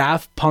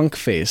Daft Punk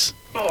phase.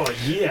 Oh,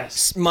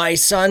 yes. My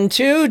son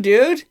too,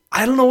 dude.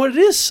 I don't know what it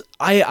is.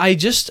 I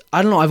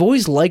don't know. I've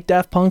always liked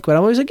Daft Punk, but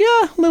I'm always like,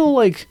 yeah, a little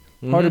like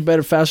harder,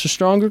 better, faster,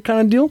 stronger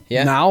kind of deal.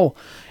 Yeah. Now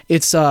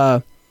it's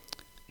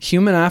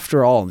Human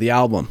After All, the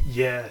album.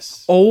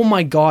 Yes. Oh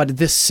my god,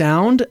 the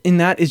sound in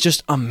that is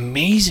just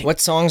amazing. What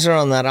songs are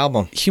on that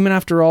album? Human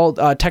After All,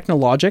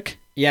 Technologic,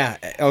 Yeah,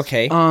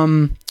 okay.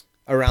 Prime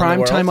Around the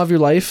World? Time of Your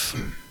Life.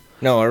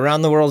 No,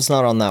 Around the World's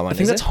not on that one, I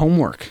think is that's it?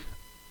 Homework.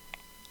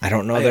 I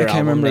don't know I their can't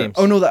album remember. names.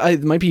 Oh no,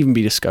 it might even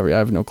be Discovery. I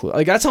have no clue.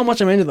 Like that's how much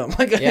I'm into them.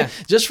 Like Yeah.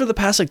 just for the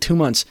past like 2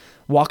 months,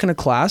 walking to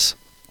class,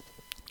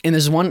 and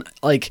there's one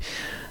like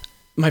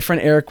my friend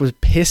Eric was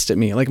pissed at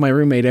me. Like my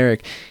roommate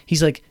Eric,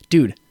 he's like,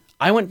 dude,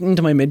 I went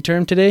into my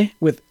midterm today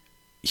with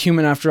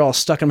Human After All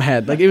stuck in my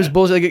head. Like it was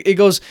bullshit. Like it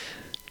goes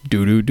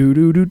do do do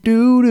do do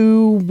do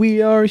do.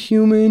 We are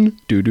human.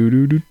 Do do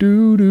do do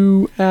do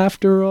do.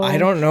 After all. I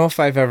don't know if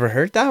I've ever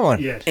heard that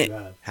one. Yes, you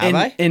have. Have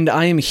I? And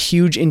I am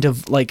huge into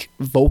like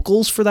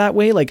vocals for that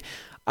way. Like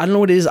I don't know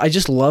what it is. I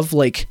just love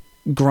like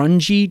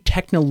grungy,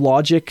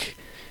 technologic,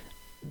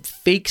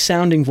 fake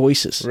sounding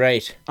voices.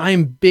 Right. I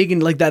am big in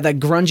like that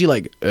grungy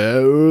like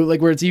oh,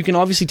 like where it's you can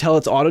obviously tell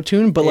it's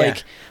auto-tune, but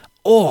like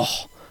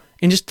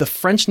and just the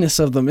Frenchness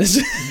of them is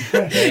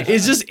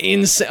is just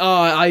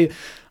insane.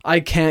 I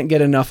can't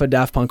get enough of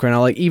Daft Punk right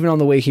now. Like even on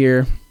the way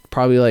here,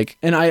 probably like,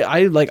 and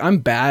I like I'm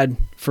bad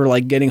for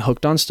like getting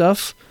hooked on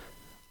stuff.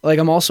 Like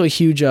I'm also a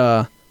huge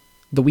The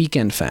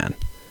Weeknd fan.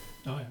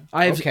 Oh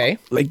yeah. Okay.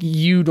 Like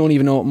you don't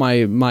even know what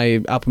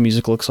my Apple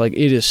Music looks like.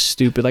 It is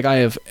stupid. Like I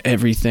have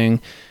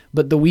everything,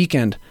 but The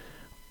Weeknd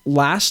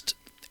last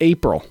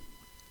April,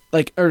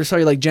 like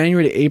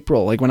January to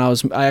April, like when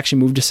I actually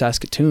moved to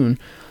Saskatoon.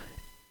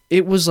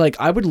 It was like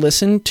I would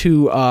listen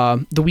to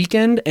The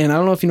Weeknd, and I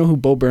don't know if you know who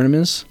Bo Burnham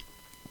is.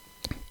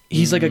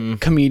 He's like a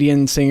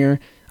comedian, singer.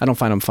 I don't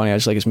find him funny. I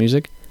just like his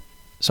music.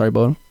 Sorry,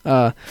 Bo.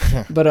 But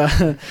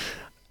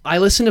I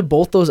listened to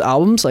both those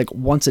albums like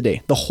once a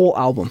day. The whole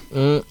album.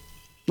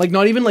 Like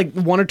not even like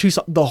one or two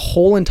songs. The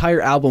whole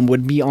entire album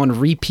would be on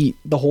repeat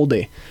the whole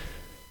day.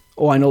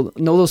 Oh, I know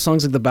those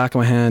songs like the back of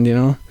my hand, you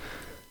know?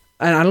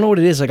 And I don't know what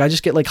it is. Like I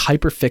just get like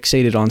hyper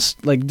fixated on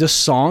like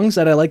just songs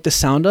that I like the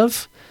sound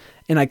of.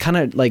 And I kind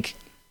of like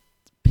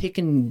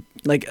picking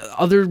like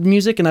other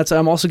music. And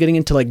I'm also getting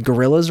into like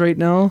Gorillaz right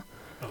now.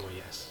 Oh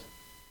yes.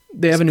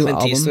 They have a new Clint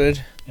album.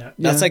 Eastwood. Yeah.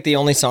 That's like the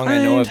only song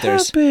I know of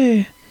theirs.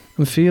 Happy.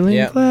 I'm feeling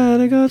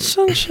glad I got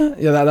sunshine.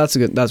 Yeah,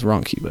 that's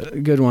wrong key, but a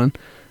good one.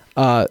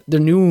 Their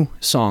new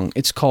song,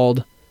 it's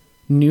called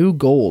New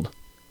Gold.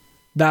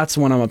 That's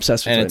one I'm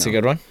obsessed with. And right it's now. a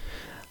good one.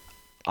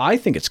 I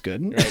think it's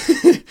good.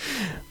 Right.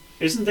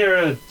 Isn't there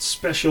a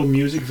special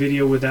music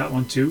video with that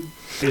one too?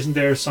 Isn't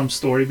there some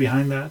story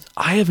behind that?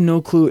 I have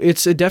no clue.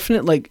 It's a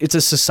definite like it's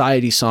a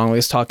society song. Like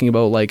it's talking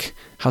about like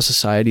how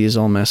society is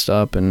all messed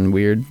up and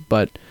weird.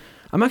 But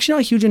I'm actually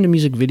not huge into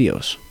music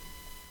videos,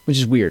 which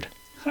is weird.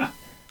 Huh.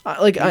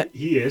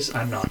 He is.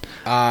 I'm not.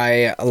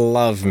 I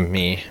love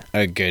me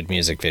a good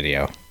music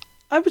video.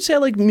 I would say I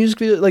like music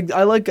video. Like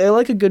I like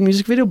a good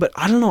music video, but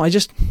I don't know.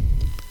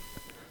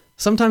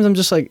 Sometimes I'm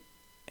just like,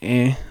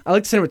 I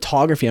like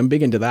cinematography. I'm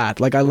big into that.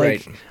 Like I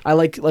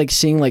like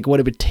seeing like what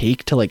it would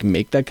take to like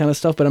make that kind of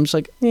stuff. But I'm just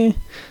like,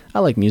 I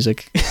like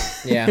music.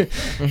 Yeah,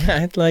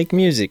 I like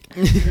music.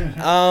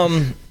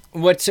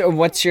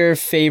 What's your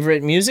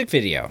favorite music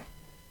video?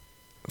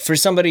 For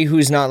somebody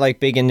who's not like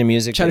big into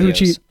music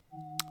videos.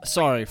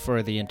 Sorry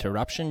for the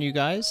interruption, you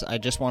guys. I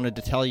just wanted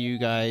to tell you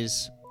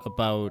guys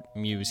about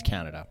Muse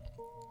Canada.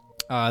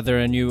 They're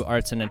a new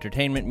arts and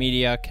entertainment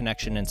media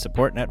connection and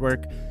support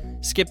network.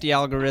 Skip the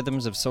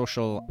algorithms of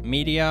social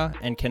media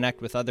and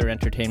connect with other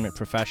entertainment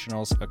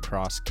professionals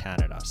across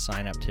Canada.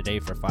 Sign up today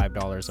for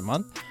 $5 a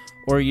month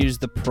or use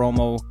the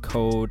promo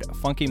code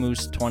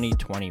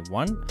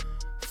FunkyMoose2021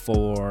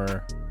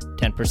 for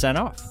 10%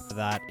 off.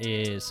 That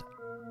is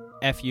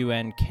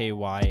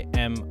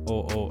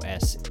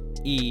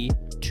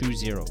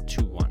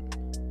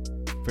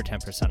FUNKYMOOSE2021 for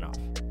 10% off.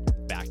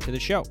 Back to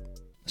the show.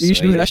 You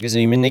should do that.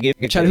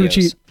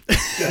 Chattahoochee.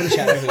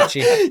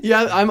 Chattahoochee.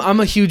 Yeah, I'm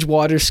a huge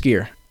water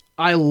skier.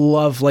 I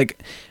love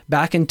like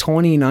back in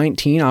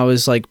 2019 I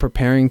was like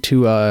preparing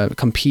to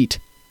compete.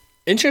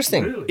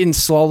 Interesting. Really? In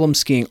slalom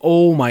skiing.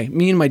 Oh my,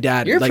 me and my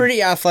dad. You're a like,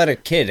 pretty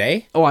athletic kid,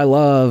 eh? Oh, I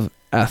love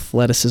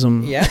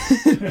athleticism. Yeah.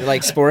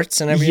 Like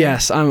sports and everything.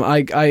 Yes,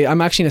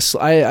 I'm actually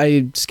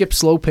I skipped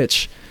slow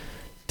pitch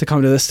to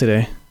come to this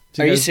today.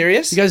 So you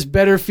serious? You guys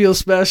better feel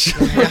special.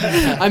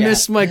 I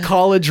missed my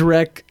college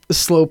rec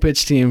slow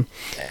pitch team.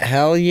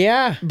 Hell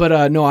yeah.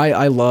 But no,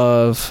 I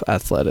love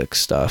athletic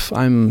stuff.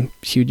 I'm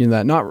huge in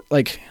that. Not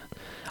like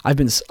I've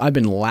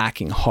been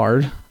lacking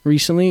hard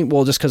recently.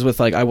 Well, just because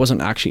with like I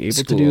wasn't actually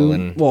able to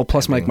do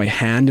plus like my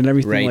hand and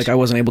everything. Right. Like I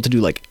wasn't able to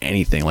do like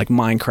anything. Like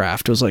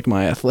Minecraft was like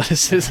my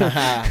athleticism.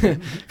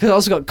 Because I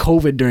also got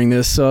COVID during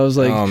this, so I was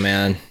like, oh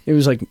man, it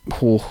was like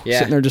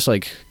sitting there just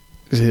like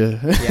yeah,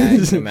 I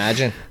can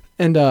imagine.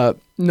 And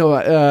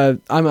no,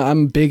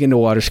 I'm big into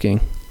water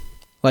skiing.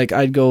 Like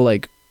I'd go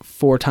like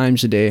 4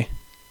 times a day.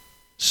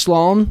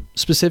 Slalom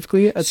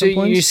specifically at some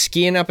point. So you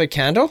skiing up at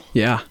Candle?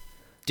 Yeah.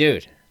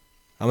 Dude,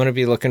 I'm going to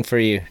be looking for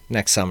you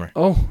next summer.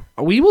 Oh,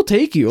 we will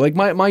take you. Like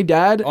my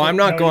dad. Oh, I'm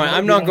not going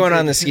on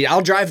the ski.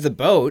 I'll drive the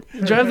boat.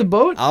 Drive the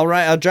boat?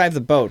 I'll drive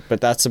the boat, but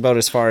that's about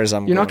as far as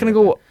I'm You're not going to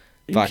go. Are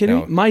you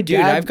kidding? No. My dad.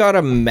 Dude, I've got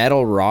a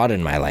metal rod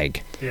in my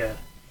leg. Yeah.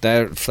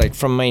 That like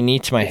from my knee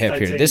to my hip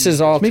here. This is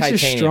all makes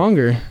titanium. you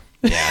stronger.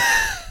 Yeah.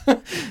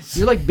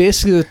 You're like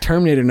basically the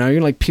Terminator now. You're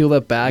gonna like peel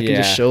that back and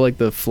just show like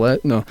the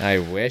flat. No. I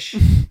wish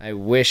I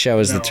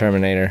was the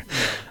Terminator.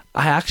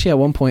 I actually at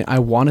one point I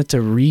wanted to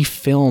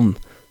refilm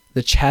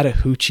the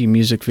Chattahoochee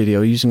music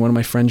video using one of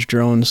my friend's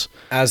drones.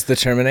 As the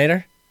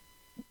Terminator?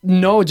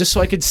 No, just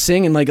so I could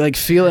sing and like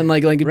feel it and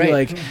like it'd be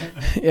like,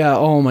 yeah.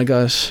 Oh my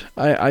gosh,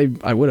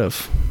 I would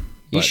have,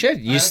 You but should.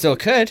 You still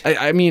could.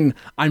 I mean,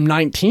 I'm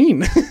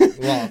 19.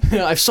 Well,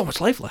 I have so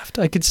much life left.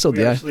 I could still We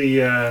do that. actually,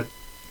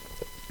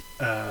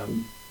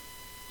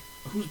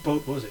 whose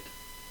boat was it?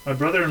 My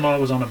brother-in-law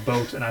was on a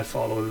boat, and I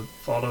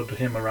followed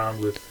him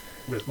around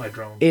with my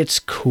drone. It's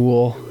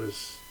cool. It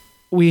was,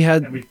 We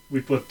had. and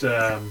we put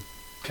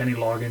Kenny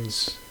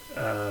Loggins'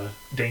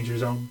 Danger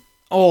Zone.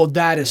 Oh,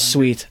 that is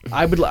sweet.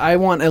 I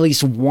want at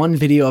least one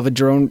video of a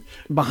drone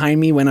behind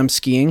me when I'm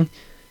skiing,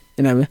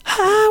 and I'm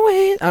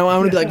highway. I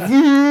want to be like,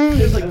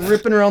 just like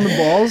ripping around the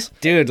balls.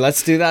 dude,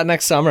 let's do that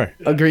next summer.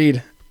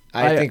 Agreed.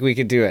 I think we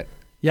could do it.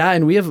 Yeah,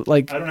 and we have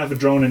like I don't have a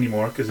drone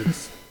anymore because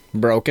it's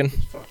Broken.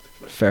 fucked.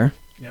 But, fair.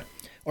 yeah.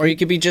 Or you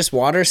could be just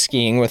water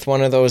skiing with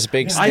one of those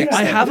big sticks.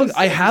 I have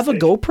a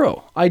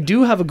GoPro. I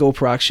do have a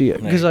GoPro actually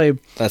because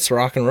That's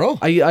rock and roll.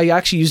 I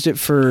actually used it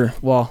for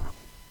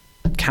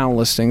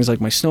countless things like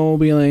my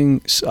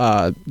snowmobiling,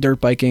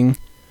 dirt biking,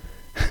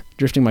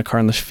 drifting my car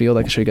in the field.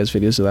 I can show you guys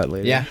videos of that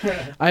later. Yeah.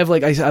 I have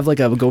like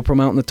a GoPro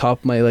mount on the top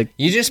of my like.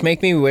 You just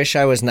make me wish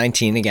I was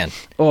 19 again.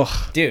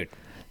 Oh, Dude.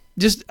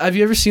 just have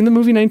you ever seen the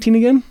movie 19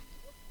 Again?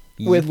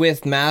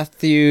 With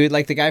Matthew,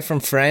 like the guy from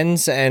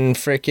Friends and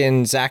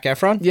frickin' Zac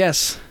Efron?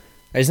 Yes.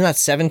 Isn't that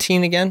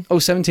 17 again? Oh,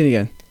 17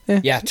 Again.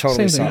 Yeah,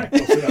 totally saw same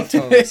it.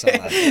 Totally saw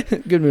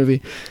that. Good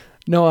movie.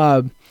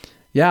 No,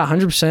 yeah,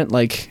 100%.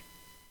 Like,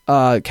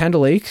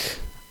 Candle Lake.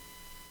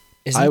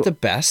 Isn't it the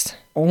best?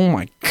 Oh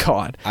my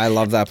God. I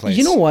love that place.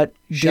 You know what?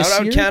 Shout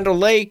out Candle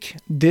Lake.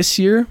 This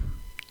year,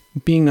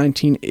 being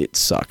 19, it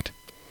sucked.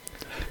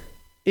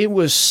 It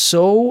was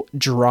so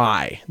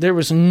dry. There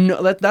was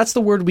no, that's the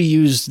word we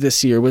used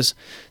this year, was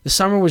the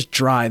summer was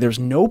dry. There was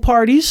no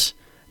parties.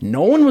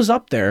 No one was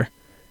up there.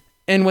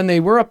 And when they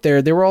were up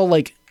there, they were all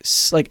like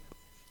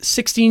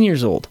 16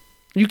 years old.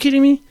 Are you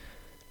kidding me? You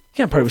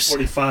can't party with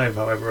 45,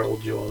 however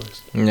old you all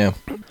is. Yeah.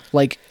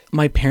 like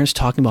my parents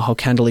talking about how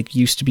Candle Lake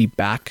used to be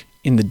back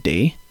in the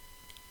day.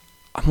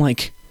 I'm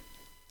like,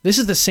 this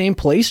is the same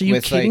place? Are you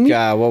With kidding me?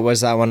 what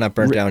was that one that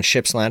burnt down?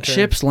 Ship's Lantern?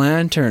 Ship's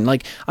Lantern.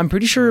 Like, I'm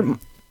pretty sure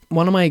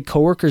one of my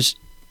coworkers,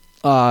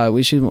 one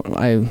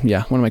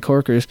of my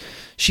coworkers,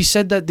 she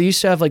said that they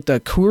used to have like the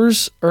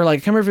Coors, or like, I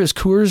can't remember if it was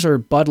Coors or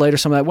Bud Light or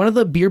something like that. One of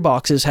the beer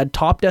boxes had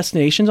top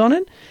destinations on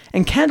it,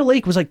 and Candle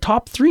Lake was like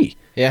top 3.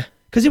 Yeah.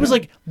 Because it was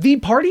like the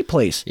party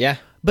place. Yeah.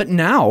 But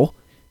now,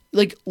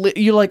 like,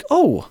 you're like,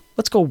 oh,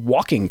 let's go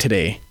walking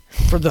today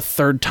for the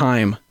third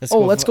time.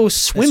 Let's go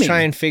swimming. Let's try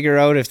and figure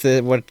out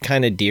what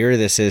kind of deer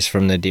this is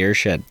from the deer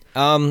shed.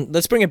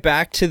 Let's bring it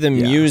back to the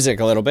music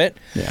a little bit.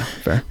 Yeah,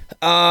 fair.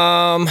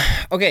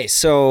 Okay,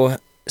 so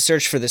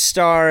Search for the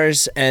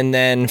Stars, and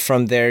then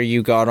from there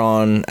you got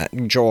on,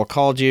 Joel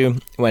called you,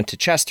 went to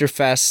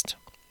Chesterfest.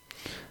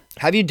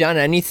 Have you done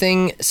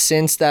anything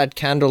since that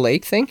Candle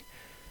Lake thing?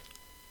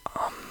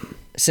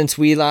 Since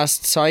we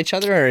last saw each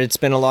other, or it's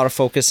been a lot of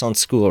focus on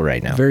school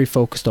right now? Very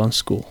focused on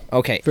school.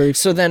 Okay, Very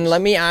so then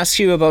let me ask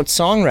you about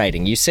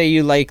songwriting. You say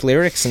you like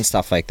lyrics and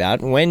stuff like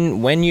that.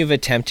 When you've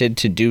attempted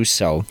to do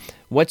so,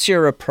 what's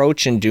your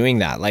approach in doing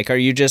that? Like, are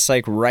you just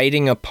like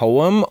writing a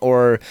poem,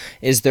 or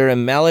is there a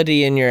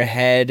melody in your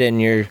head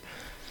and you're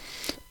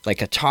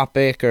like a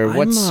topic, or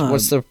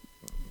what's the?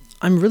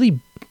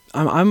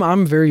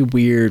 I'm very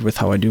weird with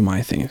how I do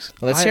my things.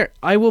 Let's hear it.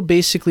 I will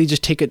basically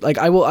just take it, like,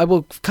 I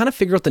will kind of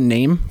figure out the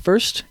name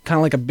first, kind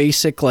of like a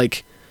basic,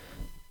 like,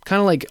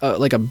 kind of like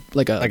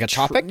a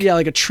topic? Yeah,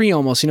 like a tree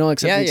almost,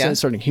 except instead of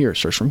starting here, it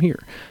starts from here,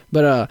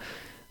 but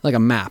like a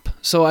map.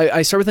 So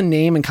I start with a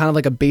name and kind of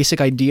like a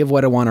basic idea of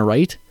what I want to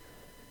write,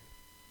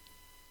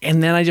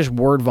 and then I just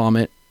word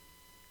vomit.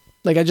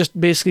 Like, I just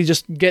basically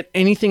just get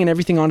anything and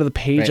everything onto the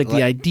page, like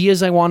the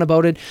ideas I want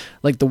about it,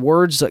 like the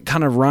words, that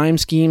kind of rhyme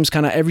schemes,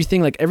 kind of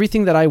everything, like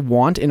everything that I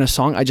want in a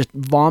song, I just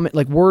vomit,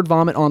 like word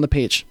vomit on the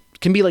page.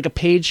 It can be like a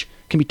page,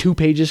 can be 2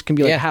 pages, can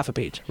be like half a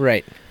page.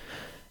 Right.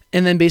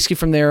 And then basically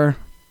from there,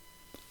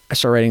 I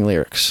start writing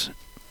lyrics.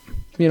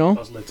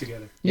 Puzzle it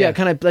together. Yeah,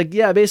 kind of like,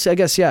 basically, I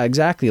guess,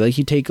 exactly. Like,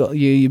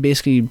 you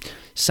basically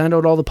send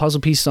out all the puzzle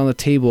pieces on the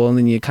table, and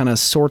then you kind of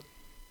sort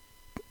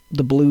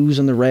the blues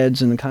and the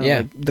reds and the kind of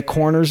like the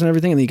corners and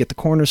everything, and then you get the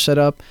corners set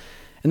up,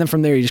 and then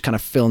from there you just kind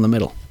of fill in the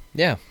middle.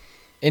 Yeah,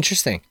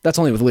 interesting. That's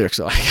only with lyrics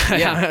though.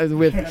 Yeah.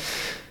 with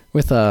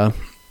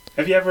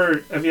Have you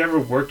ever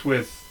worked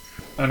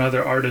with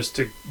another artist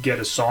to get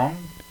a song?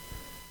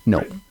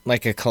 No.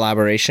 Like a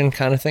collaboration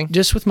kind of thing?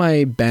 Just with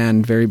my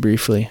band, very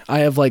briefly. I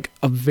have like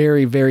a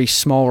very, very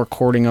small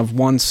recording of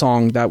one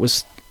song that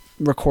was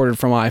recorded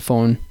from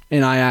iPhone,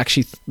 and I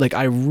actually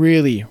I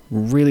really,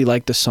 really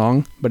like the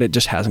song, but it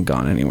just hasn't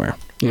gone anywhere.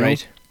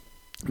 Right.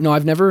 No,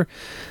 I've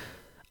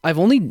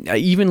only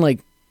even like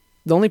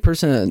the only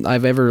person that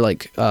I've ever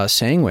like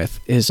sang with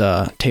is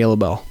Taylor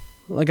Bell.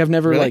 Like, I've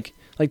never like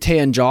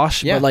Taya and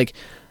Josh, but like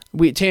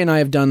Taya and I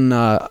have done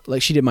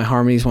like, she did my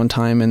harmonies one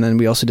time, and then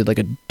we also did like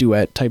a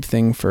duet type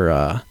thing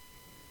for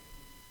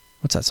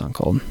what's that song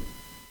called?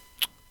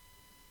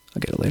 I'll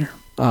get it later.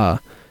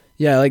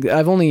 Yeah, like I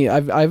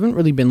haven't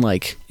really been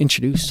like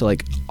introduced to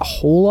like a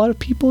whole lot of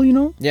people,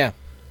 Yeah.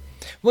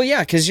 Well,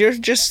 yeah, because you're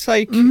just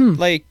like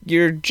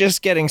you're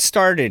just getting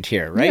started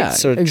here, right? Yeah,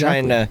 so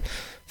trying to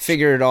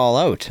figure it all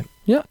out.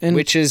 Yeah, and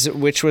which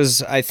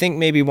was I think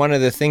maybe one of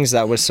the things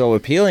that was so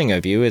appealing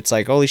of you. It's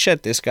like, holy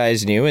shit, this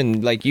guy's new,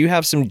 and like you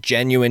have some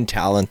genuine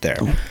talent there.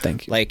 Oh,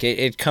 thank you. Like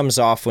it comes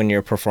off when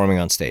you're performing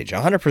on stage,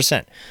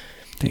 100%.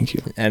 Thank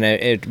you. And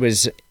it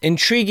was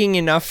intriguing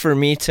enough for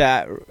me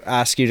to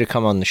ask you to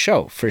come on the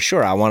show, for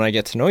sure. I want to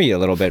get to know you a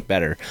little bit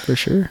better. For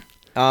sure.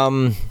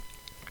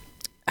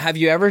 Have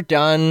you ever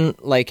done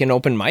like an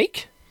open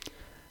mic?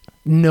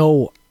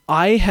 No,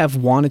 I have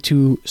wanted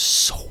to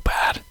so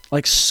bad.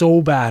 Like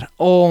so bad.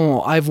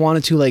 Oh, I've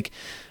wanted to like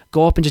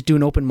go up and just do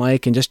an open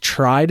mic and just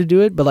try to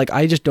do it, but like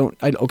I just don't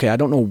I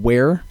don't know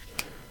where.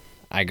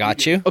 I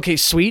got you. Okay,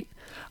 sweet.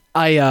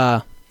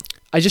 I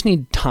just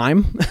need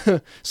time.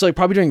 So like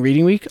probably during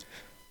reading week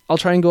I'll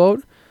try and go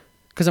out,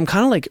 cuz I'm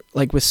kind of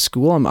like with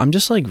school I'm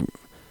just like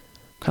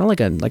kind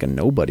of like a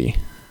nobody.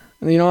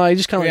 And, you know, I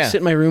just kind of like sit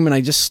in my room and I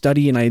just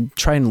study and I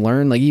try and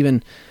learn, like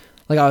even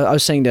like I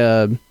was saying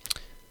to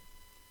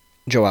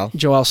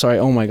Joel, sorry.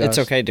 Oh my god. It's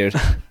okay, dude.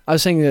 I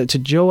was saying to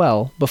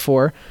Joel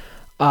before,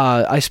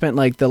 I spent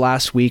like the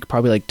last week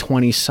probably like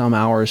 20 some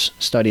hours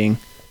studying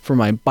for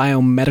my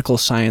biomedical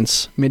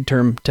science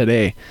midterm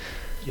today.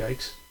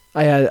 Yikes.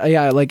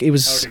 Like it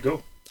was. How did it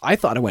go? I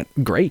thought it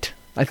went great.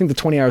 I think the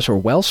 20 hours were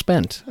well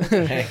spent.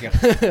 There you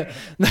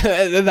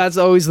go. That's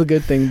always the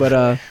good thing,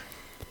 but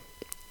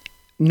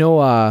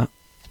no,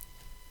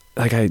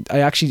 like I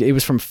actually, it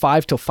was from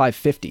 5 till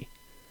 5:50.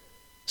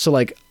 So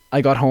like I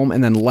got home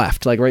and then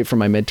left like right from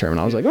my midterm, and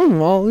I was like, oh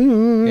well,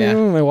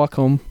 I walk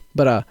home.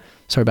 But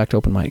sorry, back to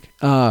open mic.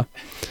 Yeah,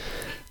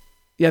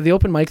 the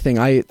open mic thing,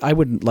 I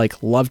would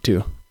like love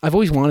to. I've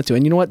always wanted to,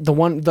 and you know what?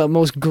 The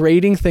most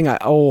grating thing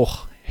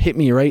hit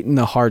me right in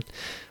the heart.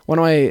 One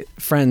of my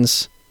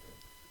friends,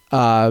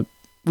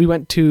 we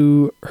went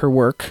to her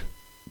work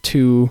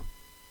to,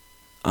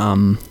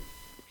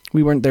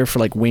 we weren't there for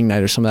like wing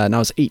night or some of that, and I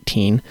was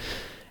 18.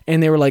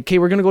 And they were like, okay,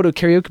 we're going to go to a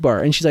karaoke bar.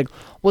 And she's like,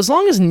 well, as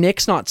long as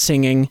Nick's not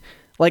singing,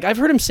 like I've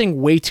heard him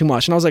sing way too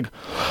much. And I was like,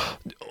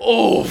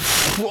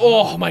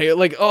 oh my,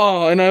 like,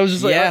 oh. And I was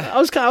just like, I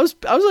was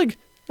like,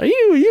 are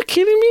you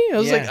kidding me? I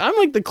was like, I'm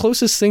like the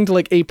closest thing to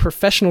like a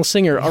professional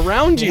singer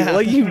around you.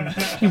 Like you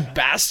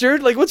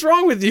bastard. Like what's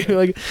wrong with you?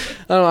 Like,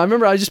 I don't know. I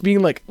remember I was just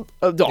being like,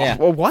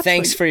 what?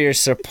 Thanks like, for your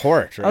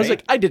support. Right? I was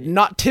like, I did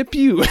not tip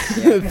you.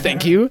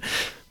 Thank you.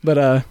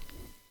 But,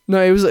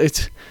 no,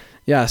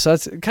 yeah, so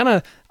that's kind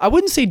of, I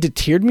wouldn't say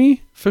deterred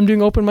me from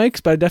doing open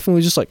mics, but I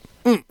definitely just like,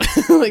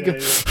 like,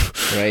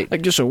 right.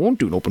 Like just I won't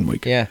do an open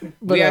mic. Yeah.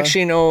 But, we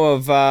actually know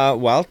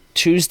of,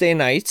 Tuesday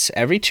nights,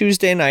 every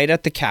Tuesday night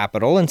at the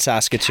Capitol in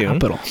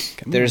Saskatoon.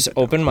 There's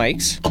open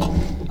mics.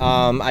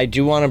 I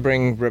do want to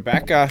bring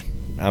Rebecca.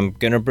 I'm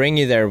going to bring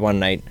you there one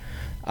night.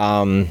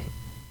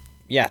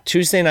 Yeah,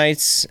 Tuesday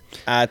nights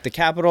at the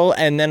Capitol,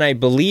 and then I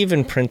believe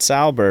in Prince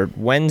Albert,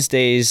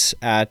 Wednesdays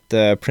at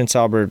the Prince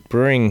Albert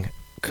Brewing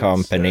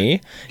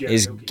Company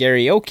is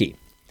karaoke.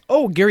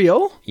 Oh, Gary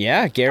O?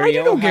 Yeah, Gary O. I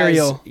didn't know Gary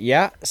O.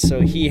 Yeah,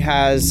 so he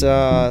has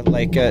I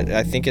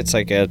think it's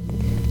like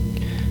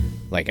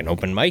an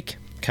open mic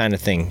kind of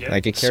thing,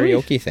 like a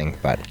karaoke thing.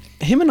 But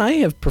him and I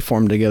have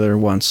performed together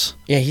once.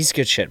 Yeah, he's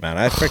good shit, man.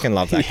 I freaking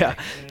love that guy.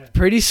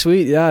 Pretty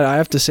sweet. Yeah, I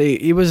have to say,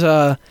 it was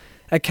at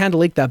Candle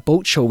Lake, that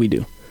boat show we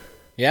do.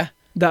 Yeah.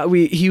 That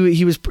he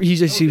was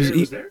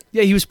there?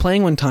 Yeah, he was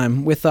playing one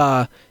time with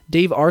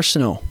Dave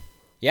Arsenault.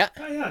 Yeah.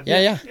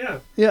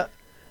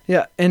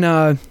 Yeah.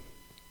 And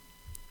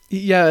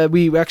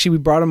we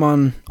brought him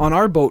on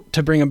our boat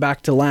to bring him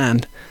back to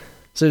land.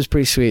 So it was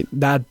pretty sweet.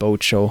 That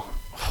boat show.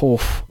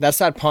 Oh. That's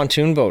that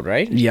pontoon boat,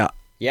 right? Yeah.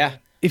 Yeah.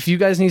 If you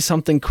guys need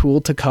something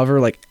cool to cover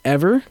like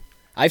ever,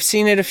 I've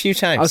seen it a few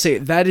times. I'll say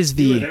that is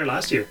You were there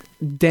last year.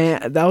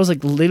 that was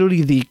like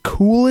literally the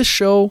coolest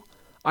show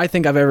I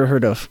think I've ever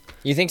heard of.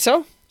 You think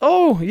so?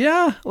 Oh,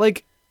 yeah.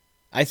 Like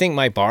I think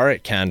my bar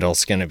at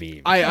Candle's gonna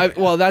be.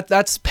 Well,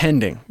 that's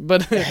pending,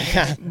 but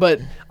but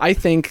I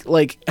think,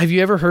 like, have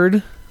you ever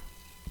heard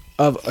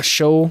of a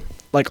show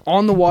like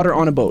on the water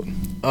on a boat?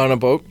 On a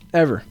boat?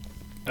 Ever?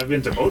 I've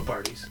been to boat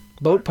parties.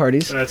 Boat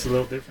parties. So that's a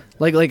little different.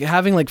 Like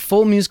having like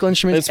full musical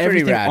instruments,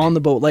 everything rad. on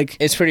the boat. Like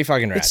it's pretty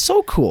fucking rad. It's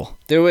so cool.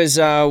 There was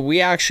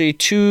we actually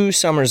 2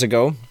 summers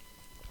ago.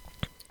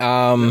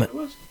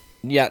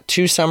 Yeah,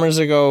 2 summers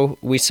ago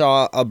we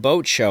saw a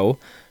boat show,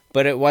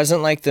 but it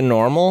wasn't like the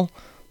normal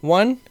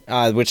one,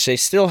 which they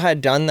still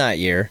had done that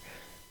year.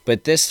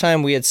 But this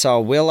time we had saw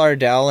Will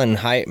Ardell and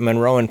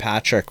Monroe and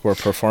Patrick were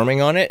performing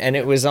on it, and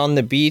it was on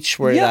the beach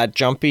where that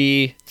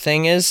jumpy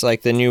thing is,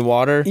 like the new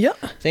water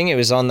thing. It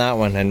was on that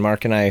one, and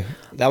Mark and I,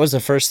 that was the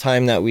first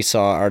time that we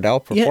saw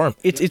Ardell perform.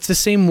 Yeah, it's the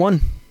same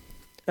one.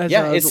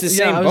 It's the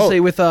same boat. I would say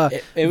with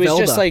it was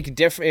just like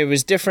different. It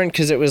was different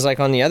because it was like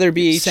on the other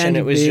beach, Sandy and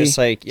it was Bay. just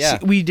like See,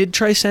 we did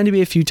try Sandy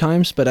Bay a few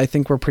times, but I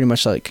think we're pretty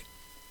much like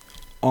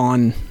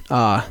on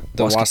the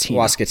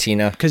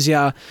Wascatina. Because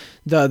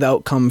the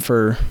outcome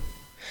for.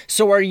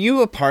 So are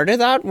you a part of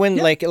that? When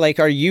like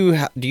are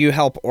you? Do you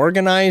help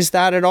organize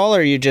that at all,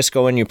 or you just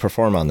go and you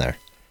perform on there?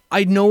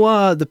 I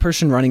know the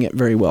person running it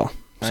very well.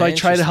 So I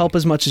try to help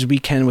as much as we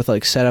can with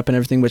like setup and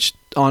everything, which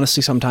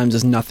honestly sometimes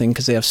is nothing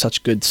because they have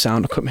such good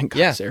sound equipment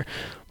guys there.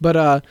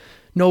 But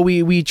no,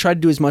 we try to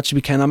do as much as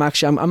we can.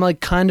 I'm like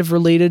kind of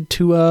related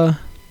to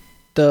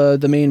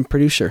the main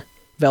producer,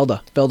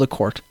 Velda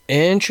Court.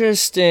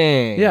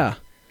 Interesting. Yeah.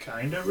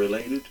 Kind of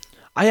related?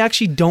 I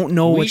actually don't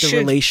know what the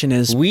relation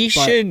is. We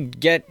should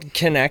get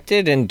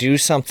connected and do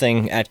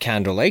something at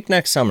Candle Lake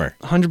next summer.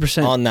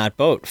 100%. On that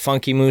boat.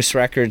 Funky Moose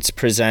Records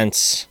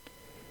presents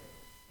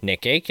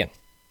Nic Aiken.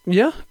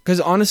 Yeah,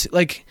 because honestly,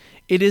 like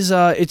it is,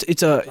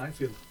 it's a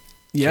Langfield.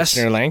 yes,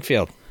 Near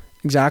Langfield.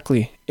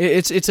 exactly.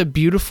 It's a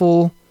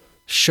beautiful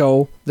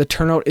show. The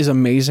turnout is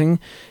amazing.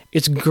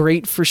 It's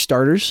great for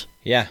starters.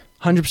 Yeah.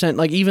 100%.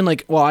 Like even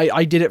like, well,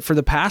 I did it for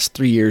the past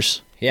 3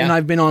 years. Yeah. And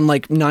I've been on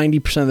like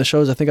 90% of the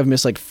shows. I think I've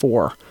missed like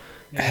 4.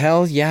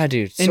 Hell yeah,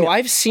 dude. So And-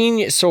 I've seen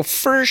you. So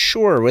for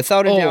sure,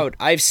 without a doubt,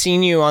 I've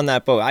seen you on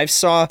that boat.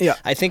 Yeah.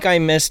 I think I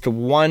missed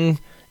one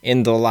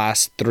in the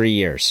last 3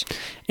 years.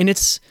 And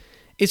it's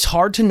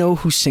hard to know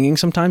who's singing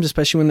sometimes,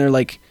 especially when they're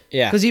like,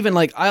 Yeah. because even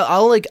like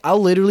I'll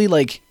literally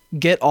like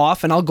get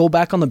off and I'll go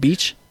back on the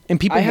beach and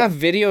people. I have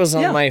videos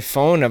on Yeah. my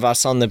phone of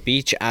us on the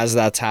beach as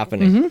that's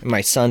happening. My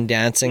son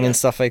dancing and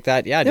stuff like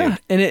that. Yeah, dude. Yeah,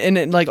 and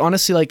it like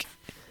honestly like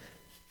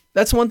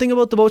that's one thing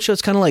about the boat show.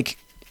 It's kind of like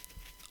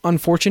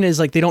unfortunate is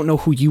like they don't know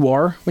who you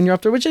are when you're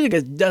up there, which I think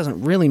it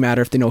doesn't really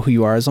matter if they know who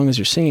you are as long as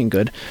you're singing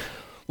good.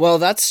 Well,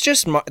 that's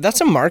just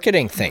that's a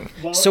marketing thing.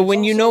 Well, so it's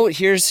when you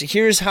also- know,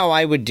 here's how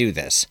I would do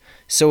this.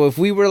 So if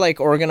we were like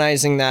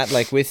organizing that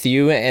like with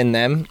you and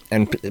them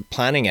and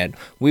planning it,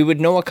 we would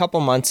know a couple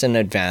months in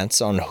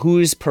advance on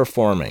who's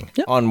performing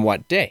on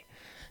what day.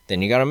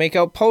 Then you got to make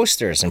out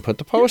posters and put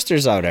the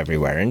posters out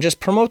everywhere and just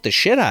promote the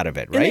shit out of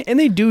it, right? And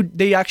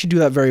they actually do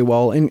that very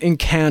well in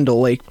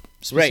Candle Lake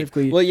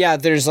specifically. Right. Well, yeah,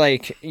 there's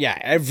like,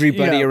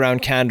 everybody Yeah.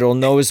 around Candle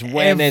knows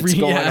when it's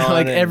going on.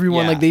 like and-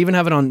 everyone, like they even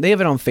have it on. They have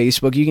it on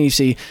Facebook. You can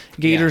see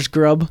Gators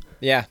Grub,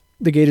 Yeah.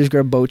 the Gators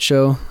Grub boat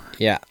show,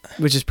 Yeah.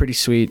 which is pretty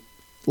sweet.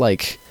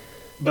 Like,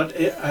 But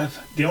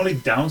the only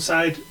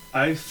downside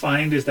I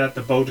find is that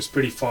the boat is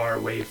pretty far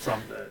away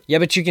from the... Yeah,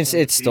 but you can see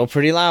it's still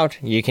pretty loud.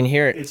 You can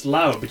hear it. It's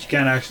loud, but you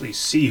can't actually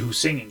see who's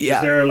singing. 'Cause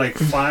Yeah. There are like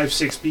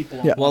 5-6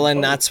 people on Yeah. Well, one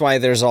and boat. that's why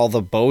there's all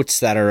the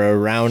boats that are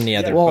around the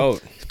other well,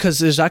 boat. because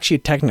there's actually a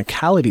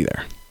technicality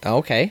there.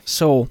 Okay.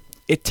 So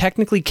it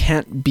technically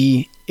can't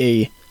be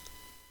a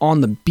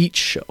on the beach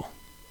show.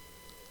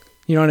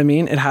 You know what I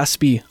mean? It has to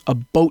be a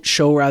boat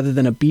show rather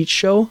than a beach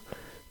show,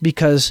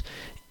 because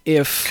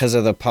if Because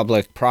of the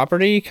public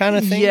property kind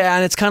of thing? yeah,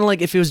 and it's kind of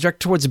like if it was directed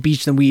towards the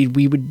beach, then we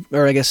would,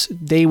 or I guess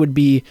they would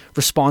be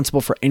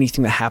responsible for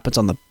anything that happens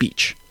on the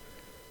beach.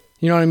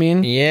 You know what I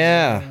mean?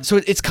 Yeah. So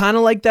it's kind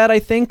of like that. I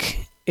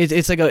think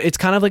it's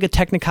kind of like a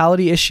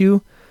technicality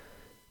issue,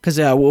 because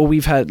well,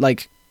 we've had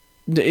like,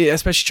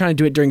 especially trying to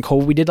do it during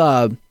COVID, we did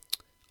an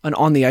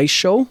on the ice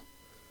show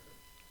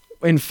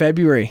in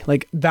February.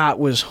 Like that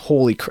was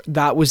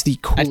that was the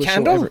coolest show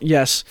Candle? ever.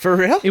 Yes, For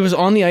real? it was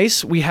on the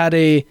ice. We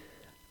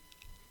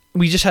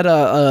just had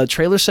a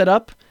trailer set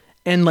up,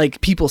 and like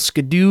people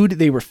skidooed.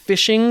 They were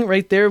fishing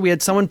right there. We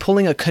had someone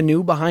pulling a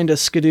canoe behind a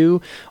skidoo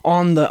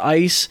on the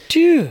ice.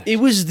 Dude. It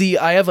was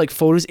I have like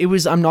photos. It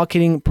was, I'm not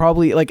kidding,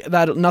 probably like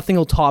that. Nothing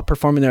will top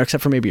performing there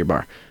except for maybe your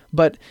bar.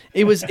 But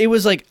it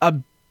was like a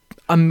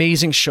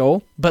amazing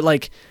show. But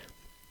like,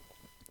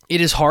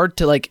 it is hard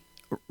to like,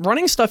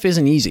 running stuff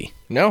isn't easy.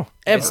 No.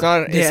 It's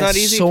not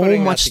easy. So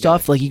putting that much together.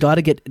 stuff. Like you got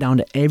to get down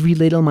to every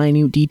little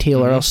minute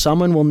detail, or else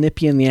someone will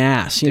nip you in the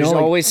ass. You There's know,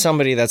 like, always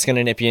somebody that's going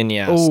to nip you in the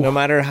ass. Oh. No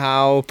matter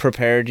how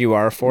prepared you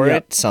are for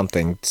Yep.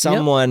 it,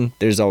 someone,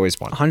 there's always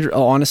one. 100.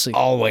 Oh, honestly,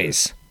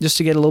 Always. just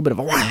to get a little bit of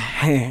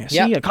a see,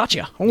 Yep. I caught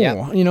you. Oh,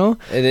 Yep. you know.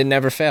 It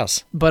never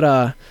fails.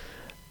 But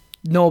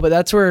no, but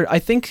that's where I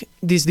think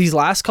these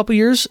last couple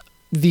years,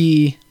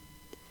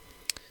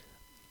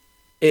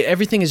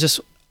 everything is just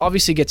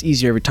obviously gets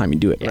easier every time you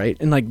do it, right?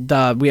 And like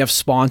we have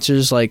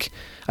sponsors. Like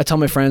I tell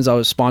my friends I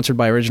was sponsored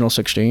by Original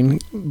 16,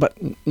 but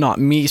not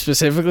me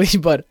specifically.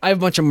 But I have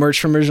a bunch of merch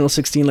from Original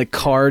 16, like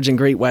cards and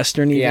Great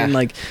Western. Even Yeah.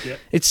 like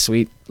it's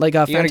sweet. Like You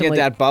got to Phantom get Lake-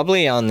 that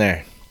bubbly on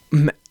there.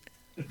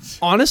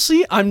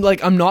 Honestly, I'm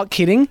not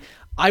kidding.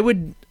 I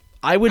would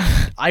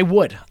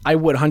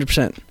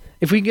 100%.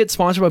 If we could get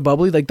sponsored by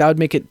Bubbly, like that would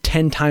make it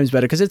 10 times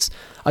better, because it's,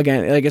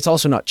 again, like it's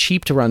also not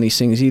cheap to run these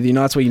things either. You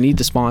know, that's why you need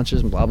the sponsors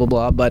and blah blah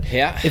blah. But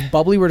Yeah. if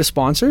Bubbly were to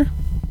sponsor,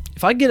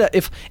 if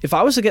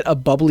I was to get a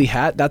Bubbly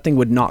hat, that thing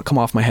would not come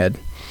off my head.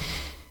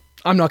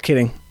 I'm not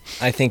kidding.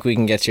 I think we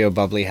can get you a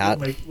bubbly hat.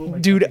 We'll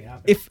make Dude, something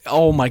happen.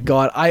 oh my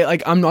god,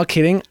 I'm not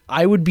kidding.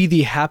 I would be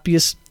the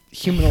happiest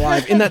human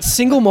alive in that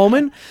single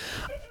moment.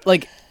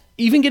 Like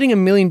even getting $1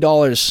 million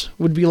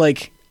would be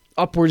like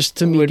upwards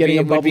to me getting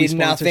a would Bubbly be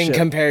nothing sponsorship.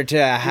 compared to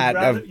a hat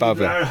of You'd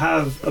bubbly. rather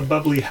have a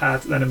bubbly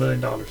hat than $1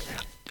 million.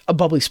 A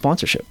Bubbly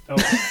sponsorship Oh,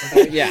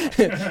 okay.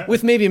 Yeah.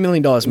 with maybe $1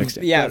 million mixed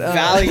in. Yeah, But,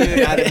 valued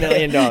at $1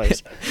 million.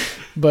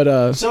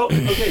 but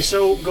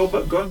So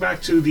going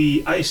back to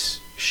the ice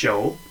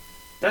show,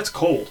 that's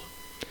cold.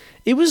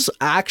 it was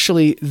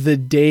actually, the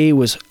day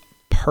was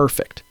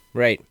perfect.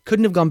 Right.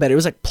 Couldn't have gone better. It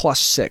was like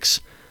 +6.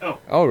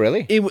 Oh,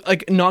 really? It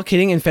like, not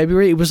kidding. In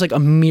February, it was like a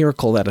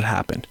miracle that it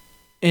happened,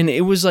 and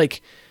it was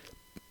like,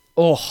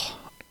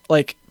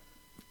 like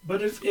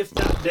But if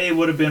that day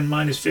would have been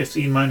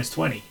 -15,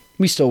 -20,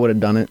 we still would have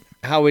done it.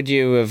 How would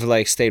you have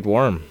like stayed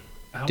warm?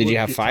 how Did you would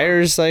have guitar-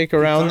 fires like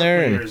around guitar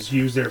there? And players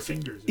use their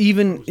fingers.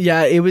 Even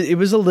yeah, it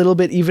was a little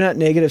bit even at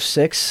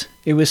 -6.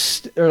 It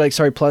was or like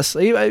sorry plus.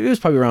 It was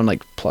probably around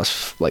like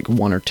plus like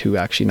 1 or 2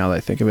 actually. Now that I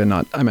think of it,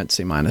 not I meant to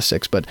say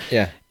 -6, but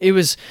yeah. it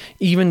was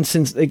even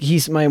since like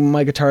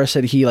my guitarist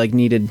said he like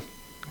needed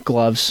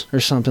gloves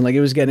or something. Like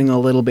it was getting a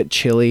little bit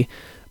chilly,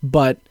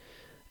 but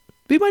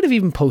we might have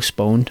even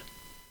postponed.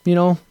 You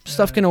know,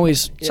 stuff can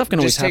always Just happen.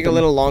 take a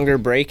little longer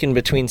break in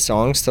between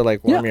songs to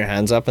like warm Yeah. your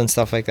hands up and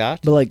stuff like that.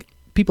 But like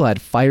people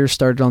had fires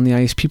started on the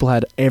ice. People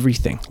had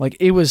everything. Like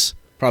it was.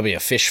 Probably a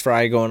fish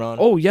fry going on.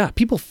 Oh yeah,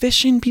 people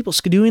fishing, people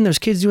skidooing. There's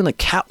kids doing like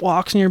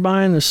catwalks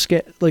nearby, and there's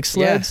like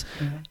sleds.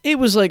 It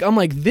was like I'm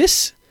like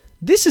this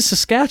is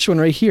Saskatchewan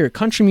right here.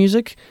 Country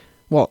music,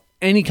 well,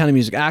 any kind of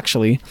music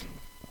actually,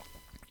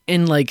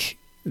 and like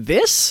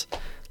this,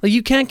 like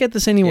you can't get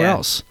this anywhere Yeah.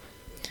 else.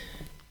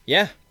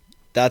 Yeah.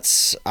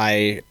 That's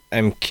I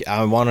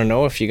want to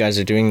know if you guys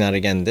are doing that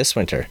again this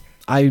winter.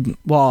 I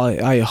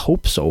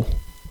hope so.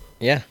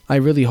 Yeah. I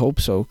really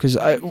hope so because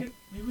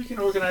Maybe we can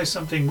organize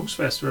something Moose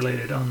Fest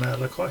related on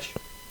La Coche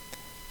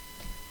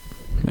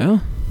yeah.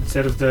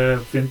 instead of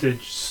the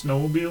vintage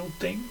snowmobile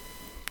thing.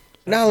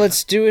 Now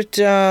let's do it.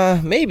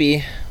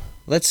 Maybe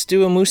let's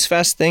do a Moose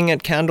Fest thing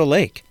at Candle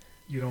Lake.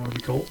 You don't want to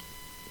be cold.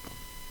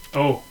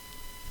 Oh,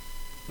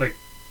 like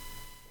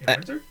in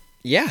winter?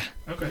 Yeah.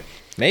 Okay.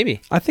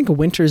 Maybe. I think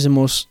winter is the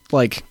most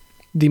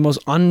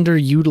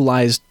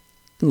underutilized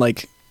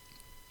like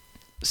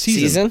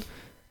season.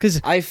 Because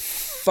I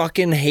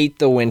fucking hate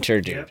the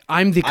winter, dude. Yep.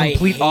 I'm the I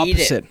complete hate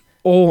opposite. it.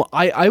 Oh,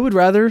 I would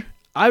rather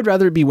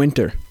it be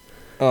winter.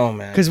 Oh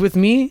man. Because with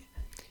me,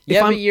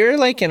 Yeah, I'm- but you're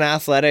like an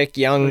athletic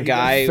young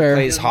guy who Fair.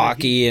 plays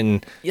hockey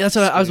and yeah, that's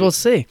what I was about to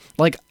say.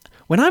 Like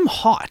when I'm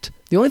hot,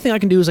 the only thing I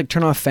can do is like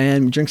turn on a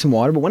fan, drink some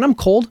water. But when I'm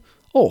cold,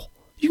 you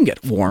can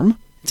get warm.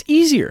 It's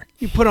easier.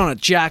 You put on a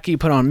jacket, you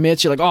put on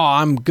mitts. You're like,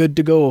 I'm good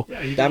to go.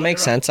 Yeah, you that can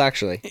makes let her sense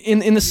actually.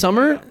 In the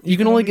summer, you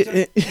can only get.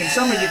 in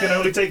summer, you can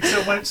only take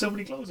so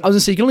many clothes I was off. gonna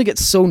say you can only get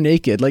so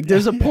naked. Like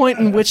there's a point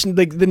in which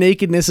like the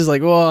nakedness is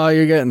like,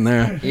 you're getting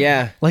there.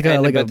 Yeah. Like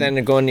but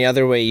then going the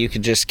other way, you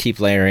could just keep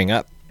layering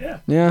up. Yeah.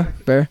 Yeah,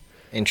 fair.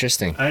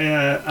 Interesting.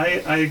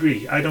 I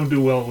agree. I don't do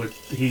well with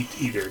heat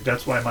either.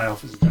 That's why my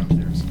office is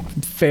downstairs.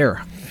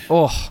 Fair.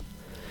 Oh,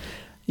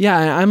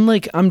 yeah.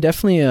 I'm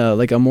definitely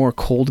a more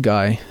cold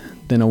guy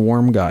than a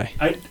warm guy.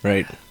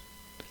 Right.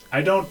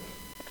 I don't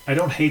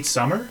hate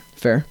summer.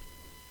 Fair.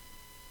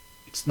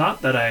 It's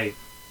not that I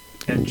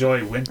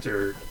enjoy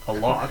winter a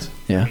lot.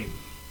 Yeah. I mean,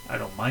 I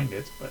don't mind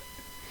it, but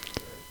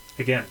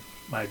again,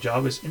 my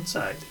job is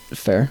inside.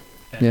 Fair.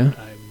 And Yeah.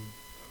 I'm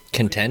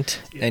Content.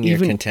 Yeah. And you're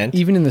content.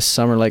 Even in the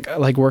summer, like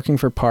working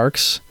for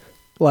parks,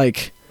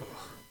 like,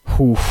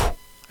 whew,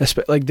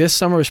 like this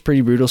summer was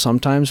pretty brutal.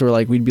 Sometimes where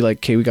like we'd be like,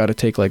 okay, we got to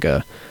take like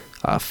a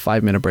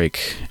 5-minute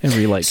break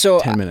every like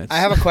 10 minutes. I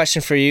have a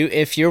question for you.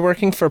 If you're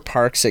working for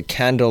parks at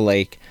Candle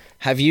Lake,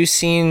 have you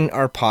seen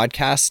our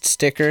podcast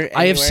sticker?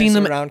 I have seen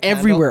them around Candle?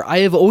 everywhere. I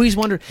have always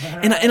wondered,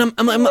 and I'm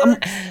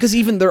because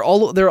even they're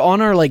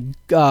on our like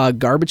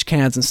garbage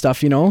cans and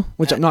stuff, you know,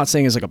 which I'm not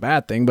saying is like a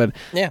bad thing, but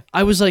Yeah.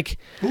 I was like,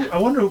 I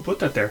wonder who put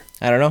that there.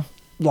 I don't know.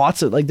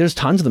 lots of like, there's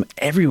tons of them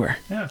everywhere.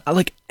 Yeah.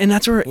 And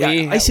that's where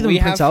I see them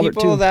in Prince Albert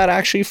people too. that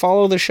actually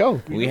follow the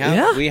show. We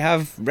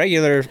have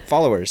regular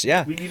followers.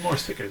 Yeah. We need more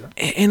stickers. Huh?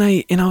 And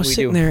I was We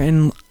sitting do. there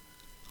and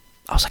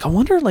I was like, I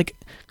wonder, like,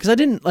 because I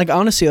didn't, like,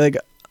 honestly, like,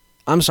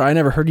 I'm sorry, I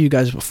never heard of you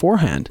guys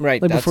beforehand.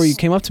 Right, Like, before you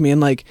came up to me,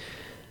 and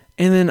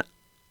then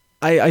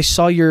I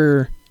saw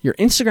your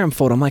Instagram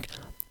photo. I'm like,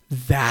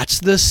 that's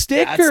the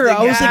sticker. the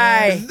I was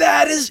guy. like,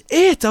 that is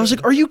it. I was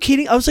like, are you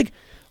kidding? I was like,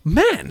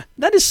 man,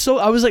 that is so,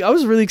 I was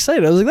really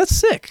excited. I was like, that's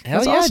sick. Hell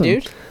That's yeah, awesome.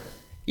 dude.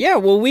 Yeah,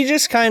 well, we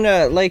just kind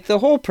of, like, the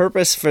whole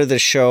purpose for the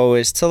show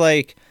is to,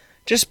 like,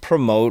 just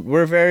promote.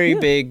 We're very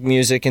big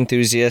music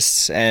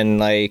enthusiasts, and,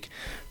 like,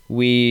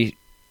 we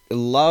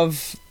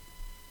love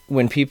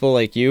when people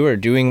like you are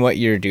doing what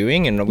you're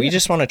doing, and we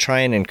just want to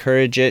try and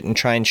encourage it and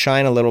try and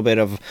shine a little bit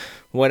of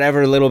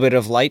whatever little bit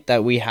of light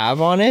that we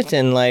have on it,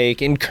 and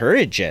like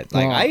encourage it.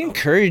 Like, I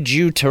encourage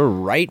you to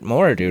write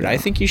more, dude. I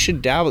think you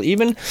should dabble,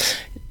 even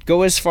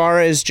go as far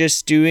as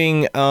just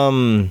doing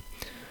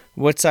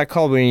what's that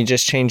called when you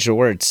just change the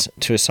words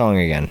to a song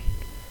again?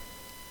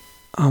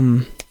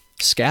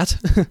 Scat?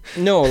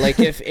 No, like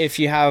if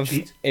you have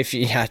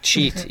Cheat?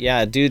 cheat.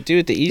 Yeah, do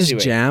it the easy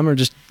Just way. jam or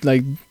just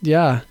like,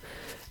 yeah.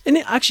 And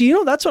actually, you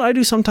know, that's what I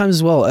do sometimes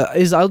as well.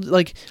 Is I'll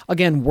like,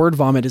 again, word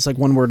vomit is like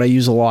one word I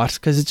use a lot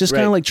because it's just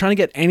kind Right. of like trying to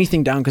get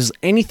anything down because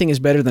anything is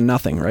better than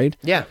nothing, right?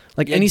 Yeah,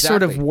 Like any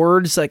sort of exactly.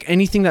 words, like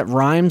anything that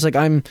rhymes. Like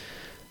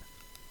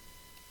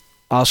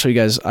I'll show you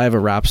guys. I have a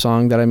rap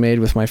song that I made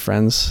with my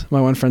friends.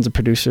 My one friend's a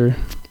producer.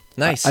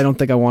 Nice. I don't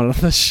think I want it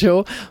on the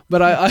show,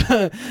 but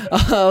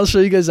I'll show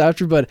you guys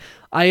after. But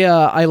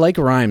I like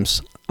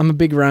rhymes. I'm a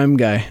big rhyme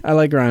guy. I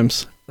like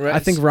rhymes. Right. I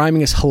think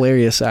rhyming is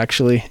hilarious,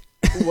 actually.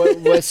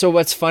 So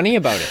what's funny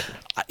about it?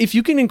 If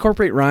you can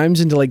incorporate rhymes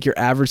into like your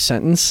average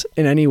sentence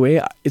in any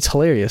way, it's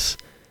hilarious.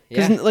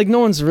 Because like no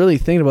one's really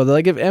thinking about that.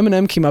 Like if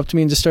Eminem came up to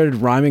me and just started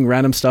rhyming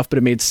random stuff, but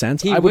it made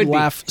sense, I would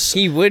laugh.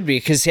 He would be,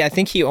 because I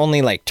think he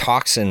only like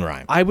talks in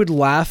rhyme. I would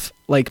laugh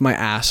like my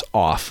ass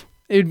off.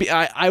 It would be.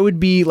 I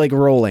would be like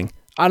rolling.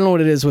 I don't know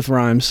what it is with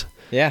rhymes.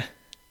 Yeah.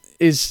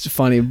 It's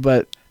funny,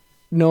 but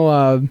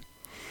no.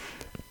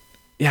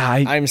 Yeah.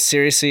 I'm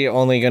seriously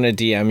only gonna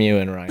DM you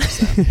in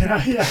rhymes.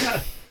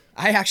 Yeah.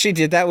 I actually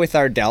did that with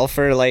Ardell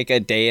for like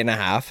a day and a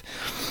half.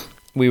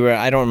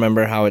 I don't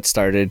remember how it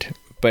started,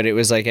 but it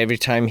was like every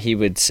time he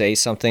would say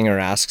something or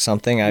ask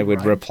something, I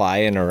would reply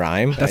in a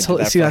rhyme. That's funny.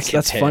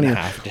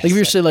 Like if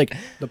you say like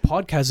the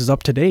podcast is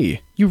up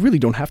today, you really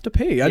don't have to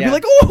pay. I'd be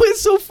like, oh,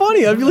 it's so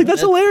funny. I'd be like,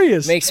 that's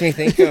hilarious. Makes me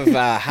think of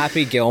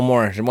Happy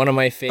Gilmore. One of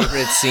my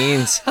favorite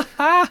scenes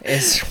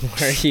is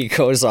where he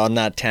goes on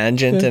that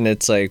tangent and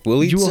it's like,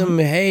 we'll eat some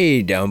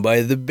hay down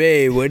by the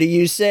bay. What do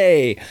you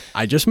say?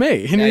 I just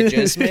may. I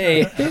just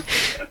may.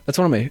 That's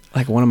one of my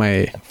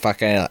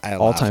I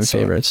all-time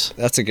favorites.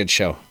 That's a good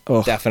show.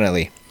 Oh.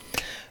 Definitely.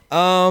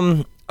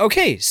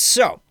 Okay,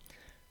 so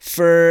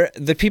for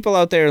the people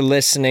out there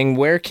listening,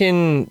 where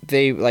can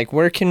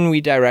we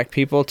direct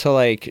people to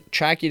like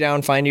track you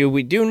down, find you?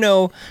 We do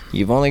know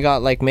you've only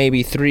got like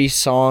maybe 3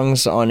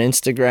 songs on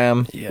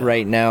Instagram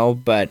right now,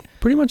 but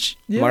pretty much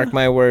mark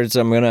my words,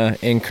 I'm gonna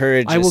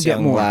encourage this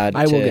young lad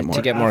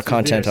to get more After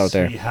content this, out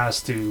there. He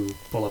has to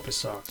pull up his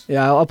socks.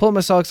 Yeah, I'll pull up my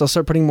socks. I'll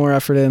start putting more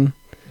effort in.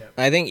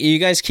 I think you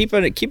guys keep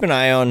an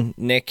eye on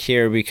Nick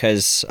here,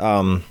 because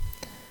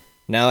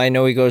now I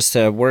know he goes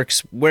to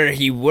where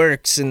he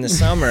works in the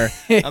summer.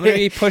 I'm going to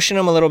be pushing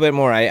him a little bit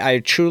more. I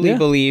truly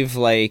believe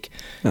like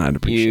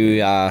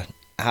you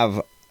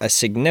have a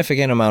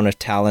significant amount of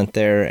talent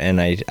there, and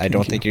I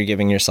don't think you're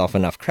giving yourself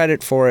enough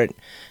credit for it.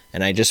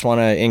 And I just want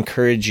to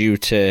encourage you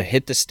to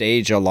hit the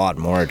stage a lot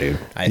more, dude.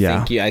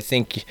 I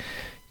think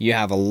you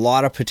have a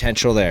lot of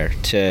potential there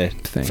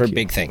for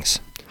big things.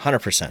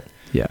 100%.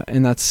 Yeah,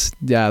 and that's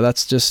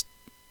just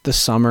the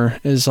summer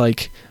is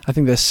like, I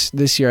think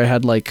this year I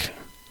had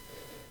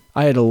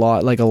a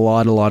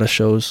lot of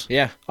shows.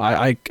 Yeah.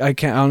 I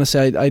can't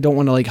honestly, I don't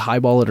want to like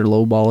highball it or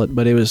lowball it,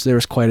 but there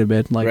was quite a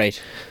bit. Like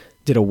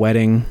did a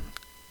wedding.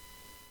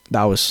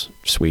 That was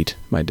sweet.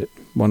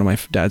 One of my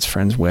dad's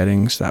friends'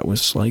 weddings. That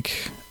was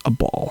like a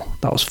ball.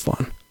 That was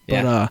fun.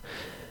 Yeah. But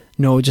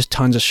no, just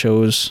tons of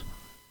shows.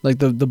 Like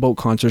the boat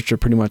concerts are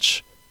pretty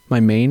much my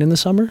main in the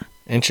summer.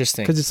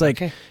 Interesting. Because it's like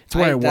it's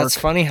where I work. That's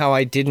funny how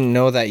I didn't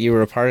know that you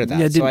were a part of that.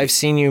 Yeah, so I've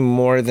seen you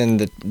more than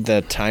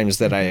the times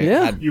that I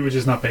had. You were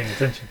just not paying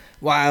attention.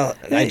 Well,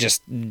 I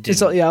just didn't.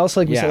 It's also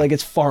like we said, like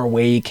it's far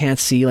away. You can't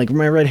see. Like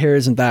my red hair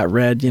isn't that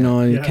red,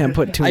 and you can't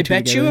put two and two I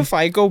bet together. you if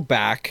I go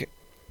back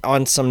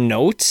on some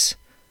notes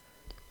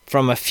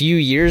from a few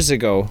years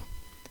ago,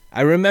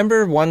 I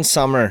remember one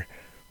summer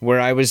where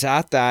I was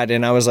at that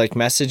and I was like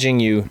messaging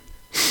you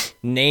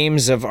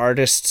names of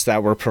artists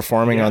that were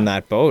performing on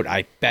that boat.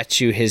 I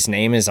bet you his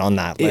name is on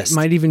that list. It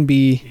might even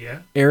be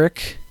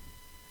Eric,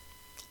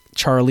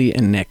 Charlie,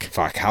 and Nick.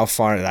 Fuck, how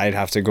far? I'd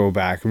have to go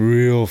back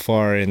real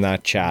far in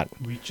that chat.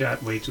 We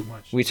chat way too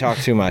much. We talk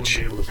too much.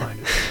 Wouldn't be able to find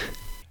it.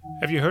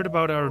 Have you heard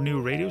about our new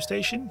radio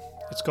station?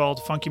 It's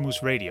called Funky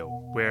Moose Radio,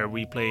 where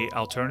we play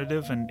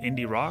alternative and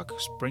indie rock,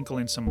 sprinkle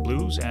in some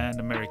blues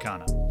and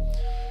Americana.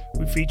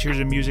 We feature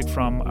the music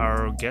from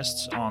our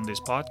guests on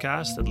this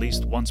podcast at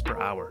least once per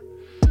hour.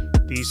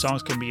 These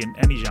songs can be in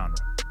any genre.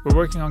 We're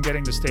working on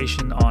getting the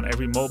station on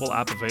every mobile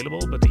app available,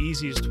 but the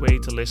easiest way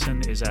to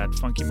listen is at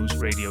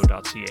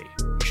funkymooseradio.ca.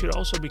 You should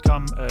also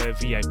become a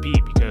VIP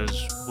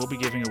because we'll be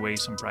giving away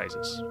some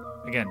prizes.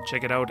 Again,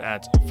 check it out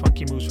at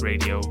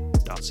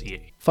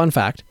funkymooseradio.ca. Fun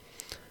fact,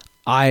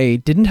 I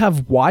didn't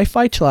have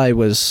Wi-Fi till I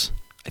was,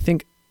 I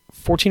think,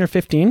 14 or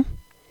 15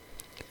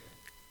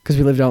 because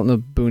we lived out in the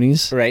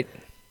boonies. Right.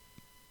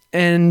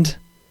 And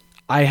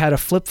I had a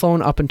flip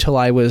phone up until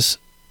I was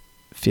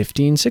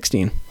 15,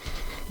 16.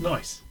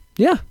 Nice.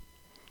 Yeah.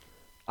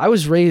 I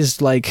was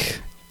raised like...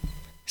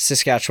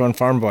 Saskatchewan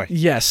farm boy.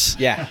 Yes.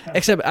 Yeah.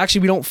 Except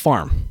actually we don't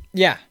farm.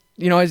 Yeah.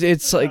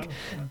 It's like...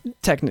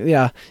 Technically,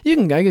 yeah.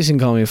 I guess you can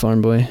call me a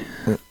farm boy.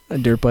 A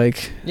dirt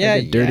bike. Yeah,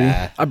 I get dirty.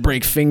 yeah. I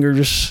break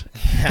fingers.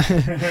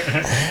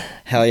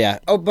 Hell yeah.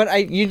 Oh,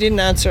 but you didn't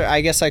answer. I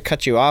guess I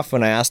cut you off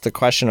when I asked the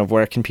question of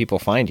where can people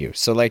find you.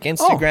 So like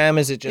Instagram,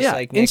 is it just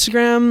like Nick?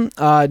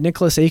 Instagram,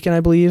 Nicholas Aiken, I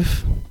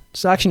believe.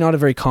 It's actually not a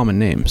very common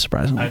name,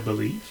 surprisingly. I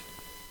believe.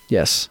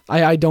 Yes.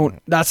 I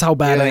don't. That's how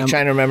bad You're I am.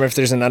 trying to remember if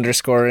there's an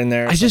underscore in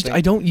there.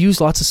 I don't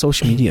use lots of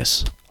social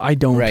medias. I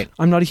don't. Right.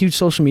 I'm not a huge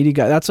social media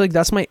guy.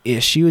 That's my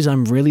issue. Is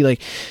I'm really like,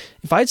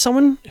 if I had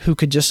someone who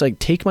could just like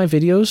take my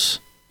videos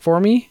for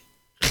me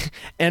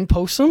and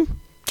post them,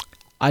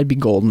 I'd be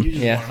golden. You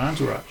just want an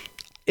entourage.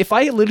 If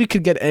I literally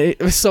could get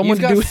someone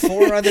You've to got do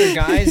 4 other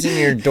guys in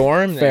your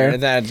dorm there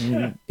that...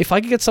 If I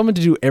could get someone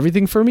to do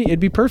everything for me, it'd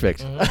be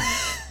perfect.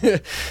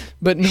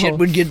 But no. Shit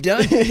would get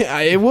done.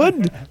 It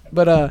would.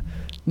 But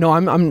No,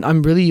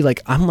 I'm really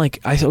like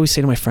I always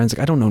say to my friends,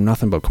 like, I don't know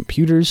nothing about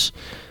computers.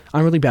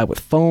 I'm really bad with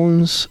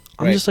phones.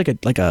 I'm Right. just like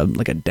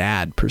a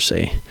dad per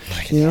se.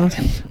 You know?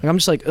 Like I'm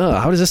just like,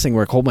 how does this thing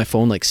work? Hold my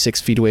phone like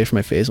 6 feet away from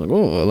my face. I'm like,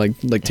 oh,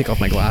 like take off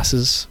my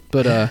glasses.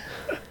 But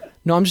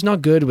no, I'm just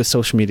not good with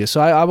social media.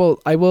 So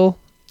I will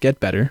get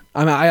better.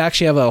 I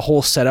actually have a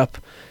whole setup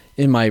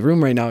in my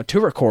room right now to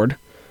record.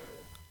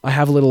 I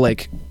have a little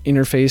like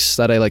interface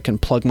that I like can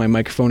plug my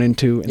microphone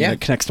into, and Yeah. it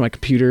connects to my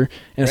computer,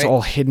 and it's Right.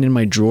 all hidden in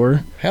my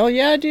drawer. Hell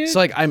yeah, dude. So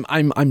like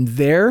I'm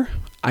there.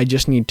 I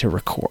just need to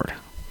record.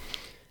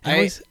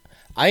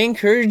 I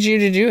encourage you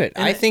to do it.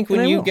 I think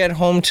when you will. get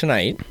home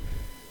tonight,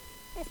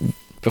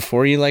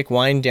 before you like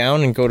wind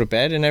down and go to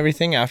bed and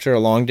everything after a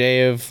long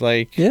day of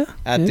like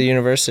at the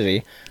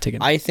university, Take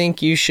it. I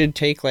think you should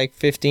take like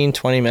 15,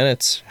 20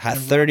 minutes,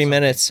 30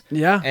 minutes,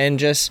 Yeah. and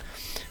just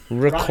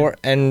record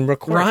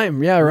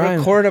Rhyme. Yeah, rhyme.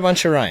 record a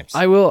bunch of rhymes.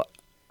 I will.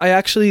 I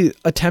actually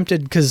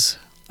attempted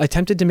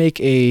to make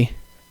a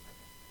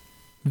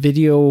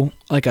video,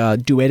 like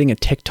duetting a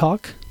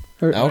TikTok.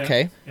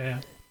 Okay.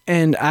 Yeah.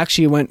 And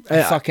actually went.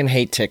 I fucking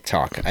hate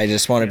TikTok. I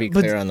just want to be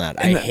But- clear on that.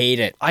 I and hate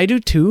it. I do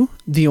too.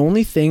 The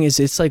only thing is,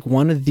 it's like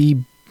one of the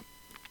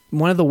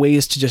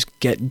ways to just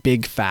get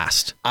big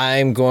fast.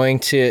 I'm going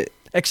to.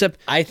 Except,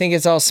 I think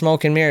it's all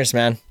smoke and mirrors,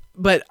 man.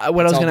 but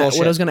what It's I all was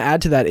bullshit. gonna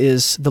add to that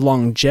is the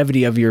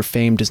longevity of your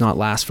fame does not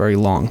last very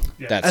long.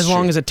 That's As true.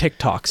 long as a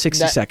TikTok,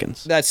 60 That-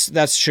 seconds.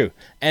 That's true.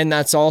 And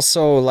that's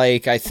also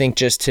like I think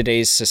just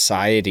today's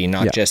society,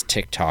 not Yeah. just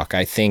TikTok.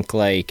 I think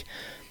like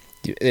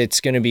it's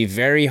going to be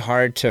very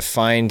hard to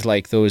find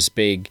like those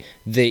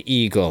the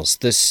Eagles,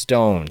 the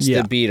Stones,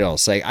 Yeah. the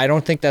Beatles. Like I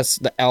don't think that's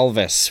the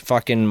Elvis,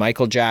 fucking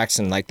Michael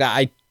Jackson like that.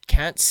 I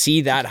can't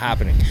see that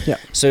happening. Yeah.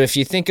 So if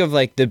you think of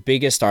like the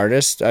biggest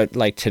artist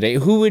like today,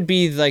 who would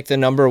be like the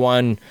number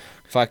one?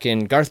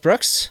 Fucking Garth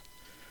Brooks?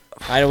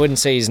 I wouldn't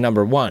say he's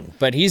number one,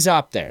 but he's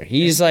up there.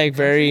 He's like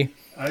very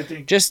I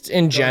think just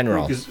in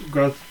general.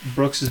 Garth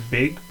Brooks is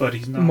big, but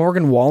he's not.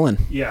 Morgan Wallen.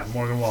 Yeah,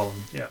 Morgan Wallen.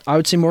 Yeah. I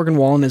would say Morgan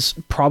Wallen is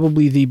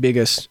probably the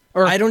biggest.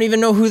 Or I don't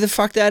even know who the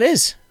fuck that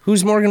is.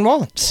 Who's Morgan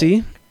Wallen?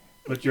 see,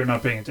 But you're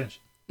not paying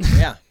attention.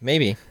 Yeah,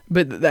 maybe.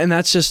 and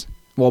that's just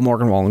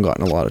Morgan Wallen got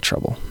in a lot of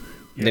trouble.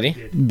 Yeah, Did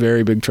he?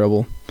 Very big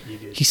trouble. He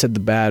did. He said the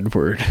bad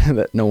word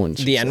that no one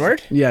should The say.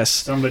 N-word? Yes.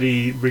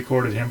 Somebody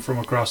recorded him from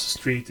across the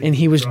street. And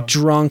he was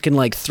drunk and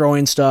like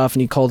throwing stuff,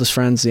 and he called his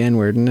friends the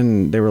N-word, and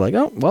then they were like,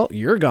 "Oh, well,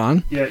 you're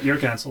gone." Yeah, you're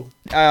canceled.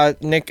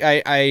 Nick,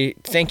 I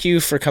thank you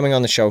for coming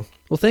on the show.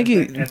 Well, thank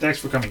you. And thanks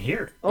for coming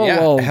here. Oh, yeah,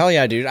 well, hell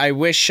yeah, dude. I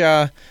wish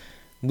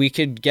we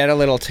could get a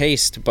little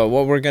taste, but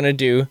what we're gonna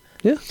do?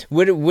 yeah.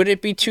 Would it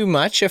be too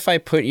much if I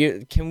put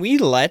you? Can we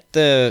let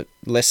the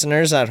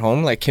listeners at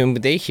home can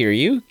they hear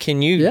you?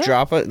 Can you Yeah.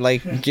 drop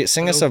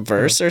sing us a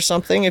verse or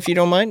something if you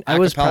don't mind? I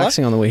was A cappella?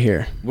 practicing on the way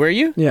here. Were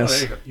you? Oh, there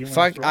Yes. you go. You want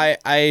Fuck, to throw?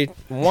 I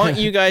want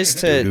you guys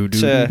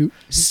to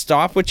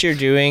stop what you're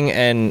doing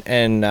and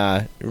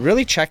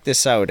really check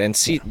this out and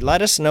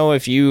let us know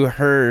if you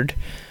heard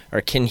or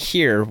can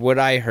hear what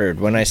I heard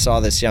when I saw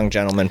this young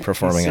gentleman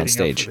performing on He's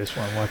sitting up stage. for this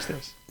one. Watch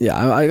this. Yeah,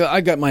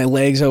 I got my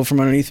legs out from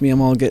underneath me.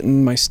 I'm all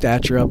getting my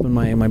stature up and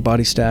my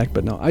body stacked.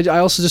 But no, I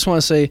also just want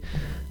to say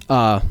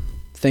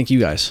thank you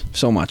guys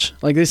so much.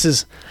 Like, this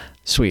is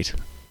sweet.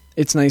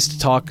 It's nice to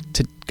talk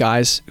to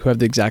guys who have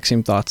the exact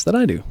same thoughts that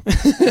I do.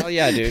 Hell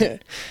yeah,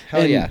 dude.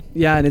 Hell And, yeah.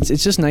 Yeah, and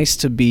it's just nice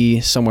to be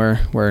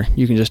somewhere where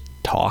you can just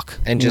talk.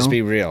 And you just know?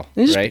 be real,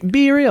 And just right?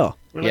 be real.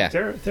 We're Yeah.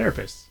 like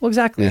therapists. Well,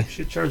 exactly. Yeah. You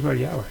should charge by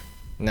the hour.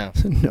 No.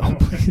 No,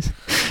 please.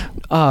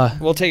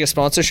 We'll take a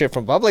sponsorship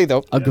from Bubbly,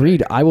 though.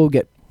 Agreed. I will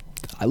get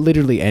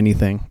literally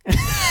anything.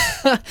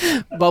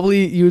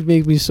 Bubbly, you would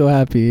make me so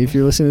happy. If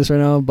you're listening to this right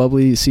now,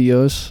 Bubbly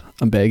CEOs,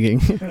 I'm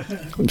begging.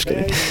 I'm just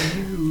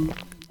kidding.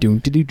 Doom,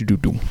 doom, doom,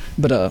 doom.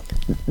 But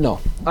no.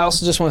 I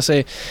also just want to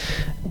say,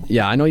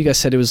 yeah, I know you guys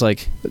said it was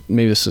like,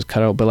 maybe this was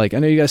cut out, but like, I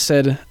know you guys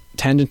said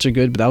tangents are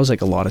good, but that was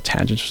like a lot of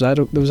tangents.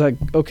 Was that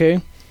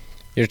okay?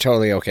 You're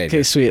totally okay. Okay,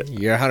 Dude. sweet.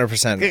 You're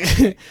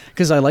 100%.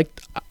 Because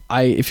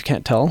if you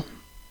can't tell,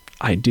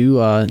 I do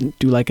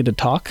like it to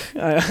talk.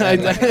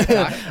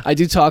 I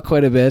do talk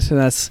quite a bit, and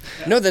that's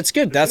No, that's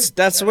good.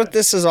 That's what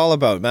this is all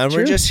about, man. We're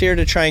True. just here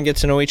to try and get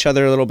to know each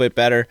other a little bit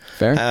better.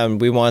 fair.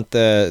 We want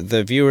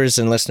the viewers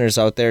and listeners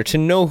out there to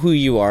know who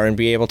you are and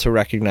be able to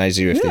recognize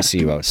you if they see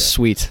you out there.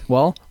 Sweet.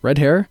 Well, red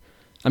hair.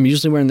 I'm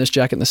usually wearing this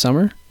jacket in the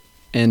summer,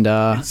 and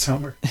It's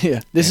summer.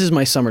 yeah, this is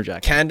my summer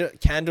jacket.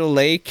 Candle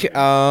Lake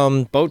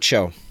boat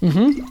show.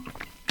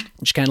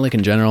 Just kind of like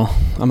in general.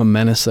 I'm a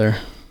menace there.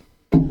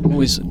 I'm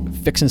always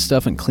fixing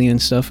stuff and cleaning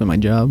stuff in my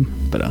job,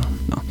 but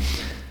no.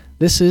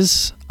 This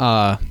is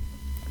I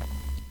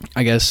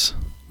guess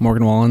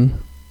Morgan Wallen,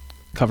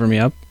 Cover Me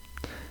Up.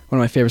 One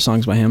of my favorite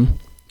songs by him.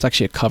 It's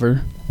actually a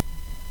cover.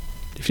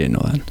 If you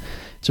didn't know that,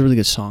 it's a really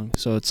good song.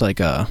 So it's like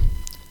doom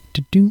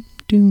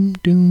doom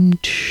doom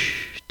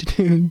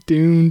doom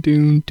doom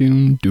doom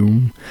doom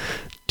doom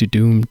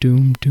doom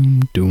doom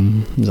doom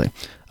doom. It's like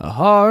a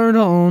heart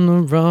on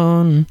the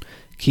run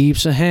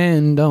keeps a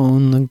hand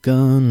on the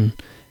gun.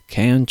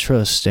 Can't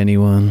trust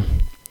anyone.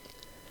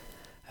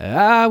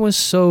 I was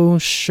so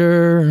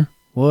sure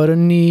what I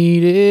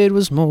needed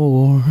was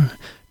more.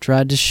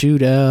 Tried to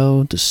shoot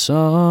out the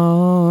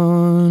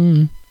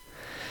sun.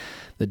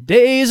 The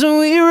days when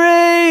we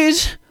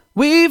raged,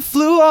 we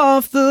flew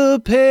off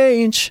the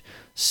page.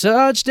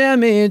 Such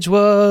damage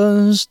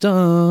was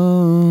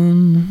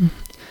done.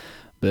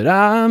 But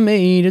I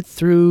made it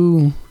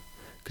through,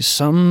 'cause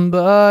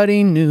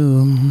somebody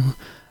knew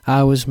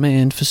I was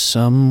meant for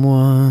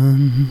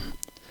someone.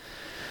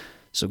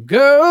 So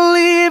girl,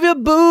 leave your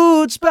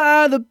boots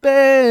by the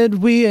bed.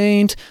 We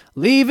ain't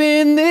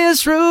leaving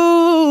this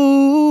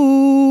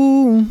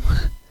room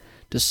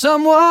till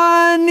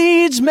someone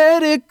needs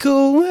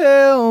medical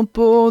help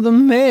or the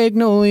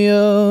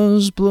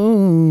magnolias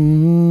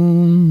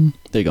bloom.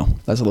 There you go.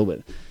 That's a little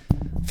bit.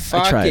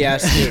 Fuck I tried.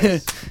 yes,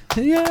 dude.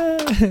 Yeah.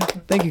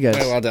 Thank you guys.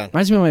 Very well done.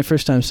 Reminds me of my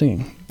first time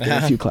singing.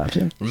 A few claps.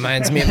 Yeah.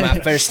 Reminds me of my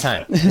first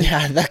time.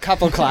 Yeah, the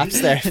couple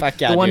claps there. Fuck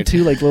yeah, The one, dude.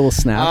 two, like little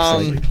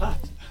snaps.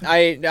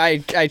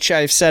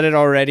 I've said it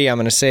already. I'm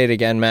going to say it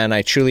again, man.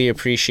 I truly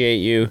appreciate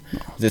you.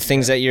 The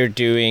things that you're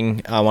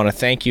doing, I want to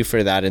thank you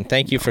for that. And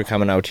thank you for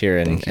coming out here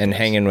and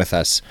hanging with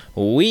us.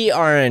 We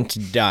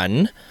aren't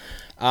done,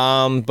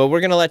 but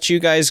we're going to let you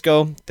guys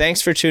go.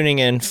 Thanks for tuning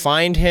in.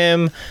 Find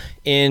him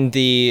in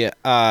the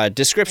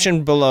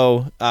description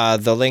below.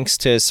 The links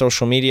to his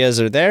social medias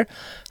are there.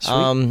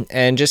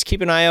 And just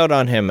keep an eye out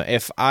on him.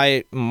 If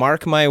I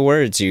mark my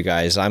words, you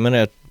guys, I'm going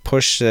to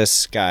push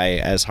this guy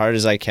as hard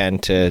as I can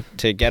to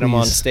get him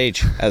on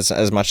stage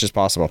as much as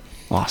possible.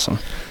 Awesome.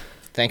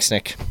 Thanks,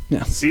 Nick.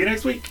 Yeah. See you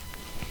next week.